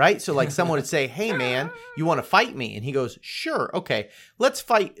 Right? So like someone would say, "Hey man, you want to fight me?" And he goes, "Sure. Okay. Let's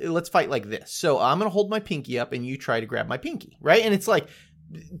fight like this. So I'm going to hold my pinky up and you try to grab my pinky." Right? And it's like,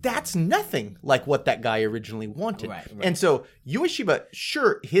 that's nothing like what that guy originally wanted. Right. And so Ueshiba,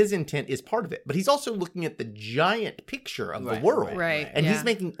 sure, his intent is part of it, but he's also looking at the giant picture of the world. Right. And Yeah, he's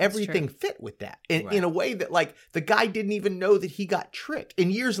making everything fit with that in a way that like the guy didn't even know that he got tricked.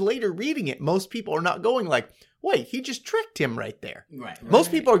 And years later reading it, most people are not going like, wait, he just tricked him right there. Right.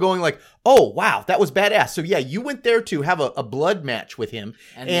 Most people are going like, oh, wow, that was badass. So yeah, you went there to have a blood match with him.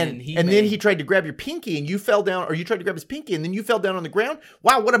 And then he tried to grab your pinky and you fell down, or you tried to grab his pinky and then you fell down on the ground.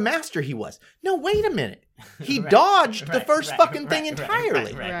 Wow, what a master he was. No, wait a minute. He dodged the first fucking thing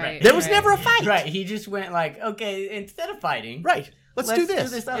entirely. Right. There was never a fight. Right. He just went like, okay, instead of fighting. Right. Let's do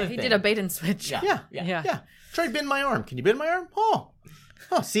this. other He thing. did a bait and switch. Yeah. Yeah. Try to bend my arm. Can you bend my arm?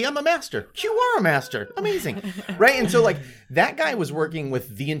 Oh, see, I'm a master. You are a master. Amazing. Right? And so, like, that guy was working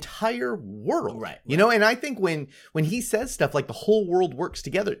with the entire world. Right. You know, and I think when he says stuff like the whole world works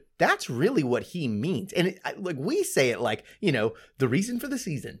together, that's really what he means. And like, we say it like, you know, the reason for the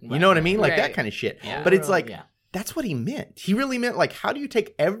season. You know what I mean? Like that kind of shit. Yeah. But it's like, that's what he meant. He really meant, like, how do you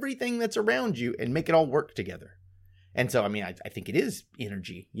take everything that's around you and make it all work together? And so, I mean, I think it is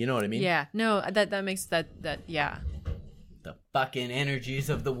energy. You know what I mean? Yeah. No, that makes that yeah. The fucking energies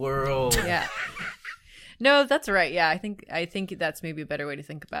of the world. Yeah. No, that's right. Yeah, I think that's maybe a better way to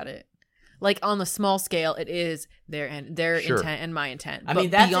think about it. Like on the small scale, it is their intent and my intent. I but mean,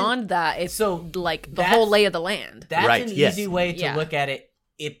 that's beyond that, it's so like the whole lay of the land. That's an easy way to Yeah. look at it.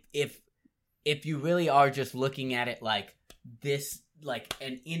 If you really are just looking at it like this, like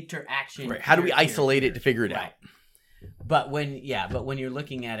an interaction. Right. How do we isolate it to figure it out? But when you're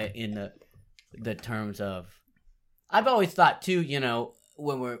looking at it in the terms of, I've always thought too, you know,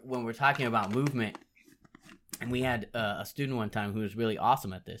 when we're talking about movement, and we had a student one time who was really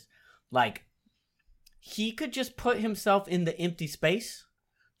awesome at this. Like, he could just put himself in the empty space,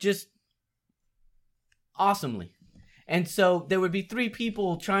 just awesomely. And so there would be 3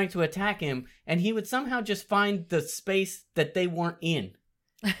 people trying to attack him, and he would somehow just find the space that they weren't in,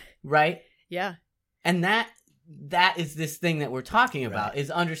 right? Yeah. And that is this thing that we're talking about,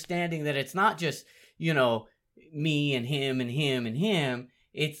 is understanding that it's not just, you know, me and him and him and him.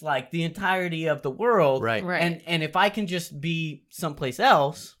 It's like the entirety of the world. Right. And if I can just be someplace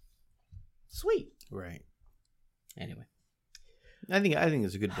else, sweet. Right. Anyway. I think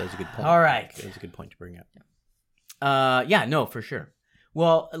that's a good point. All right. That's a good point to bring up. Yeah, no, for sure.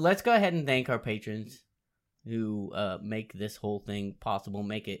 Well, let's go ahead and thank our patrons who make this whole thing possible,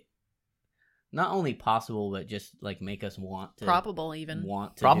 make it not only possible, but just like make us want to Probable even.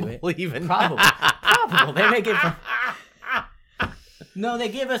 want to Probably do it. even. Probable. They make it No, they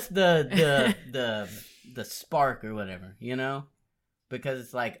give us the spark or whatever, you know? Because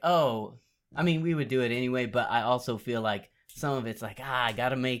it's like, oh, I mean, we would do it anyway, but I also feel like some of it's like, I got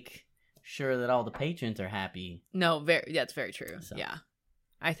to make sure that all the patrons are happy. No, that's very true. So. Yeah.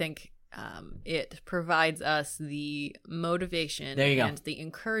 I think it provides us the motivation There you go. and the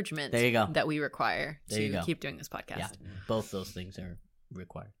encouragement There you go. that we require There you to go. keep doing this podcast. Yeah, both those things are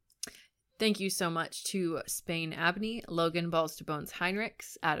required. Thank you so much to Spain Abney, Logan Balls to Bones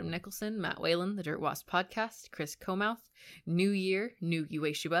Heinrichs, Adam Nicholson, Matt Whalen, The Dirt Wasp Podcast, Chris Comouth, New Year, New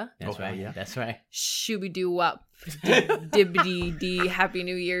Ueshiba, That's right. yeah. That's right. Shooby Doo Wop, Dibbity Dee, Happy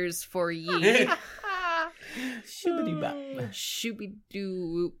New Year's for ye. Shooby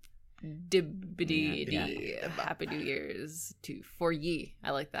Doo Dibbity Dee, Happy New Year's for ye.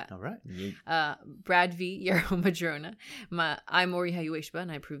 I like that. All right. Brad V, Yarrow Madrona. I'm Ori Hayueshba,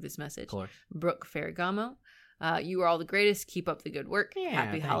 and I approve this message. Of course. Brooke Ferragamo. You are all the greatest. Keep up the good work. Yeah,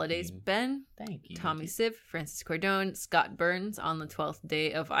 Happy thank holidays, you. Ben. Thank you. Tommy Siv, Francis Cordone, Scott Burns. On the 12th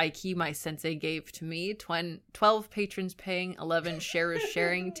day of Aiki, my sensei gave to me 12 patrons paying, 11 sharers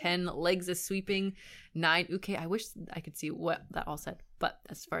sharing, 10 legs a sweeping, 9 uke. I wish I could see what that all said, but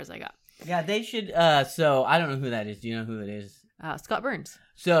that's as far as I got. Yeah, they should. So I don't know who that is. Do you know who it is? Scott Burns.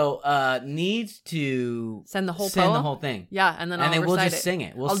 So needs to Send the whole send poem? the whole thing. Yeah, and then And I'll then we'll recite just it. sing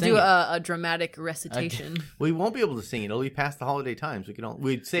it. We'll I'll sing do it. a dramatic recitation. We won't be able to sing it. It'll be past the holiday times.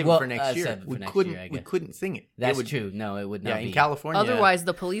 We'd save Well, it for next year. save it for We next couldn't. year, I We guess. couldn't sing it. That's It would, true. No, it would not Yeah, be. in California. Otherwise,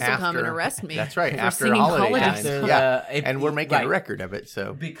 the police will come and after- arrest me. That's right. for After singing holiday holiday times. songs. Yeah. if- And we're making right. a record of it.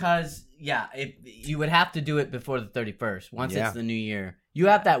 So Because you would have to do it before the 31st. Once Yeah. it's the new year, you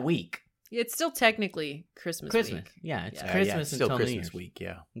have that week. It's still technically Christmas Christmas. week. Yeah, it's Yeah. Christmas it's still until New Christmas Year's. week.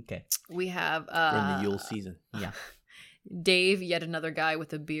 Yeah, Okay. We have we're in the Yule season. Yeah. Dave, yet another guy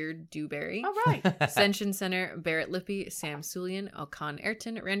with a beard, Dewberry. All right. Ascension Center, Barrett Lippy, Sam Sulian, Okan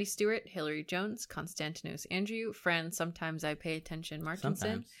Ayrton, Randy Stewart, Hillary Jones, Konstantinos Andrew, Fran, Sometimes I Pay Attention, Martinson,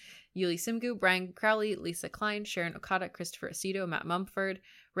 Sometimes. Yuli Simgu, Brian Crowley, Lisa Klein, Sharon Okada, Christopher Aceto, Matt Mumford,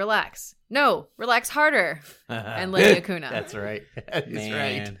 Relax. No, Relax Harder. And Lydia Kuna. That's right. That's Man.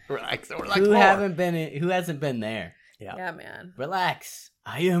 right. Relax. Relax Who more. who hasn't been there? Yeah. Yeah, man. Relax.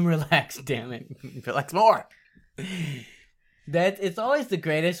 I am relaxed, damn it. Relax more. It's always the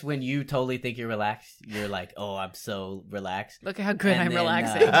greatest when you totally think you're relaxed. You're like, oh, I'm so relaxed. Look at how good And I'm then,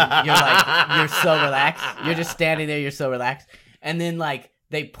 relaxing. you're like, you're so relaxed. You're just standing there. You're so relaxed. And then like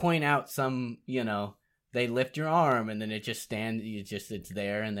they point out some, they lift your arm and then it just stands. It's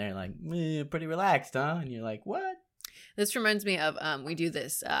there and they're like, pretty relaxed, huh? And you're like, what? This reminds me of we do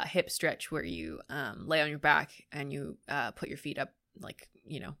this hip stretch where you lay on your back and you put your feet up like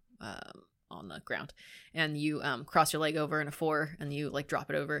on the ground, and you cross your leg over in a 4 and you like drop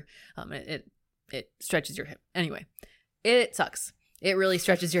it over. It stretches your hip. Anyway, it sucks. It really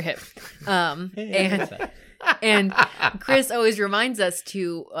stretches your hip. And Chris always reminds us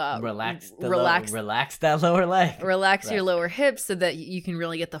to relax that lower leg. Relax Right. your lower hips so that you can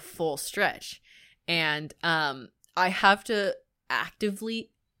really get the full stretch. And I have to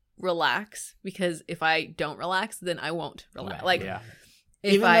actively relax, because if I don't relax, then I won't relax. Right, Like yeah.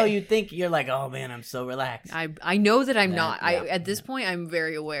 if Even I, though you think you're like, oh man, I'm so relaxed. I know that I'm Yeah, not. yeah, At this point, I'm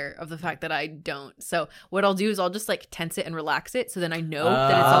very aware of the fact that I don't. So what I'll do is I'll just like tense it and relax it, so then I know that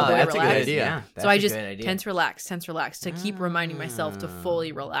it's all the way that's a good relaxed. idea. Yeah, So I that's a just good idea. tense, relax to keep reminding myself to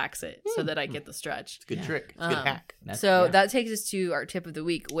fully relax it, so that I get the stretch. It's a good Yeah. trick. It's a good hack. So that takes us to our tip of the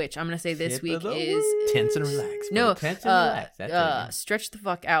week, which I'm going to say this Tip week of the is Tense and relax. no, Tense and relax. That's it. stretch the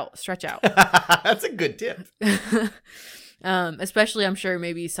fuck out, stretch out. That's a good tip. Especially, I'm sure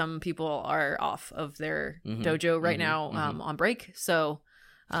maybe some people are off of their Mhm, dojo right mhm, now, mhm. on break. So,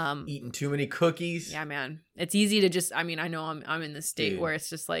 Eating too many cookies. yeah, man, it's easy to just. I mean, I know I'm in this state Dude. where it's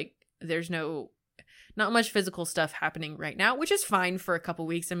just like there's not much physical stuff happening right now, which is fine for a couple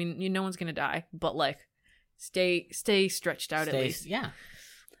weeks. I mean, no one's gonna die, but like, stay stretched out at least. Yeah.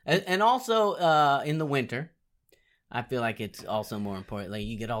 And also in the winter, I feel like it's also more important. Like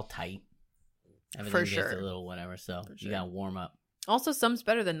you get all tight. Everything gets sure. a little whatever, so For you sure. gotta warm up. Also, some's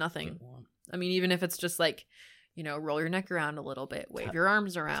better than nothing. Get warm. I mean, even if it's just like, roll your neck around a little bit, wave your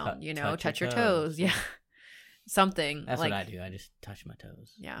arms around, touch your toes. Yeah. Something. That's like, what I do. I just touch my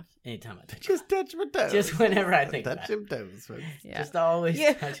toes. Yeah. Anytime I touch Just touch my toes. Just whenever I think touch about your toes. folks. Yeah. Just always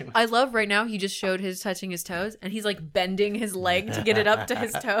Yeah. touching my I love right now he just showed his touching his toes and he's like bending his leg to get it up to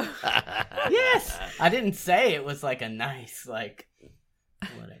his toe. Yes! I didn't say it was like a nice, like,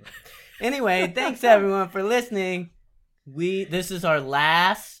 whatever. Anyway, thanks everyone for listening. This is our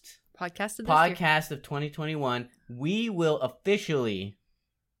last Podcast of this year. podcast of 2021. We will officially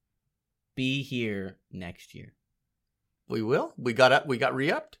be here next year. We will. We got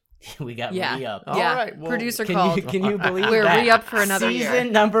re-upped. We got Yeah. re-upped. All Yeah. right, well, Producer Can called. you believe We're that? re-upped for another year.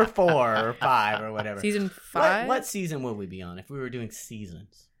 Season number 4 or 5 or whatever. Season 5? What season would we be on if we were doing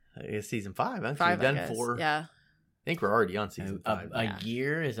seasons? It's season 5. Huh? 5, We've done I guess. 4. Yeah. I think we're already on season 5. A Yeah.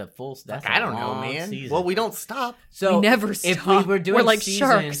 year is a full. That's I a don't know, long man. season. Well, we don't stop. So We never If we stop. were doing We're like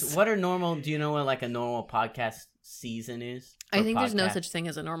seasons, sharks. what are normal? Do you know what like a normal podcast season is? I Or think there's no podcast? such thing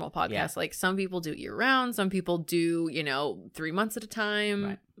as a normal podcast. Yeah. Like some people do it year round, some people do, 3 months at a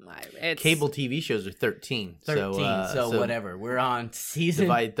time. It's Cable TV shows are 13. 13. So, whatever. We're on season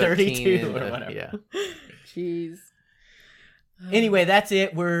Divide 13 32 or into- whatever. Yeah. Jeez. Anyway, that's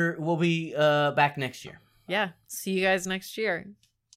it. We'll be back next year. Yeah. See you guys next year.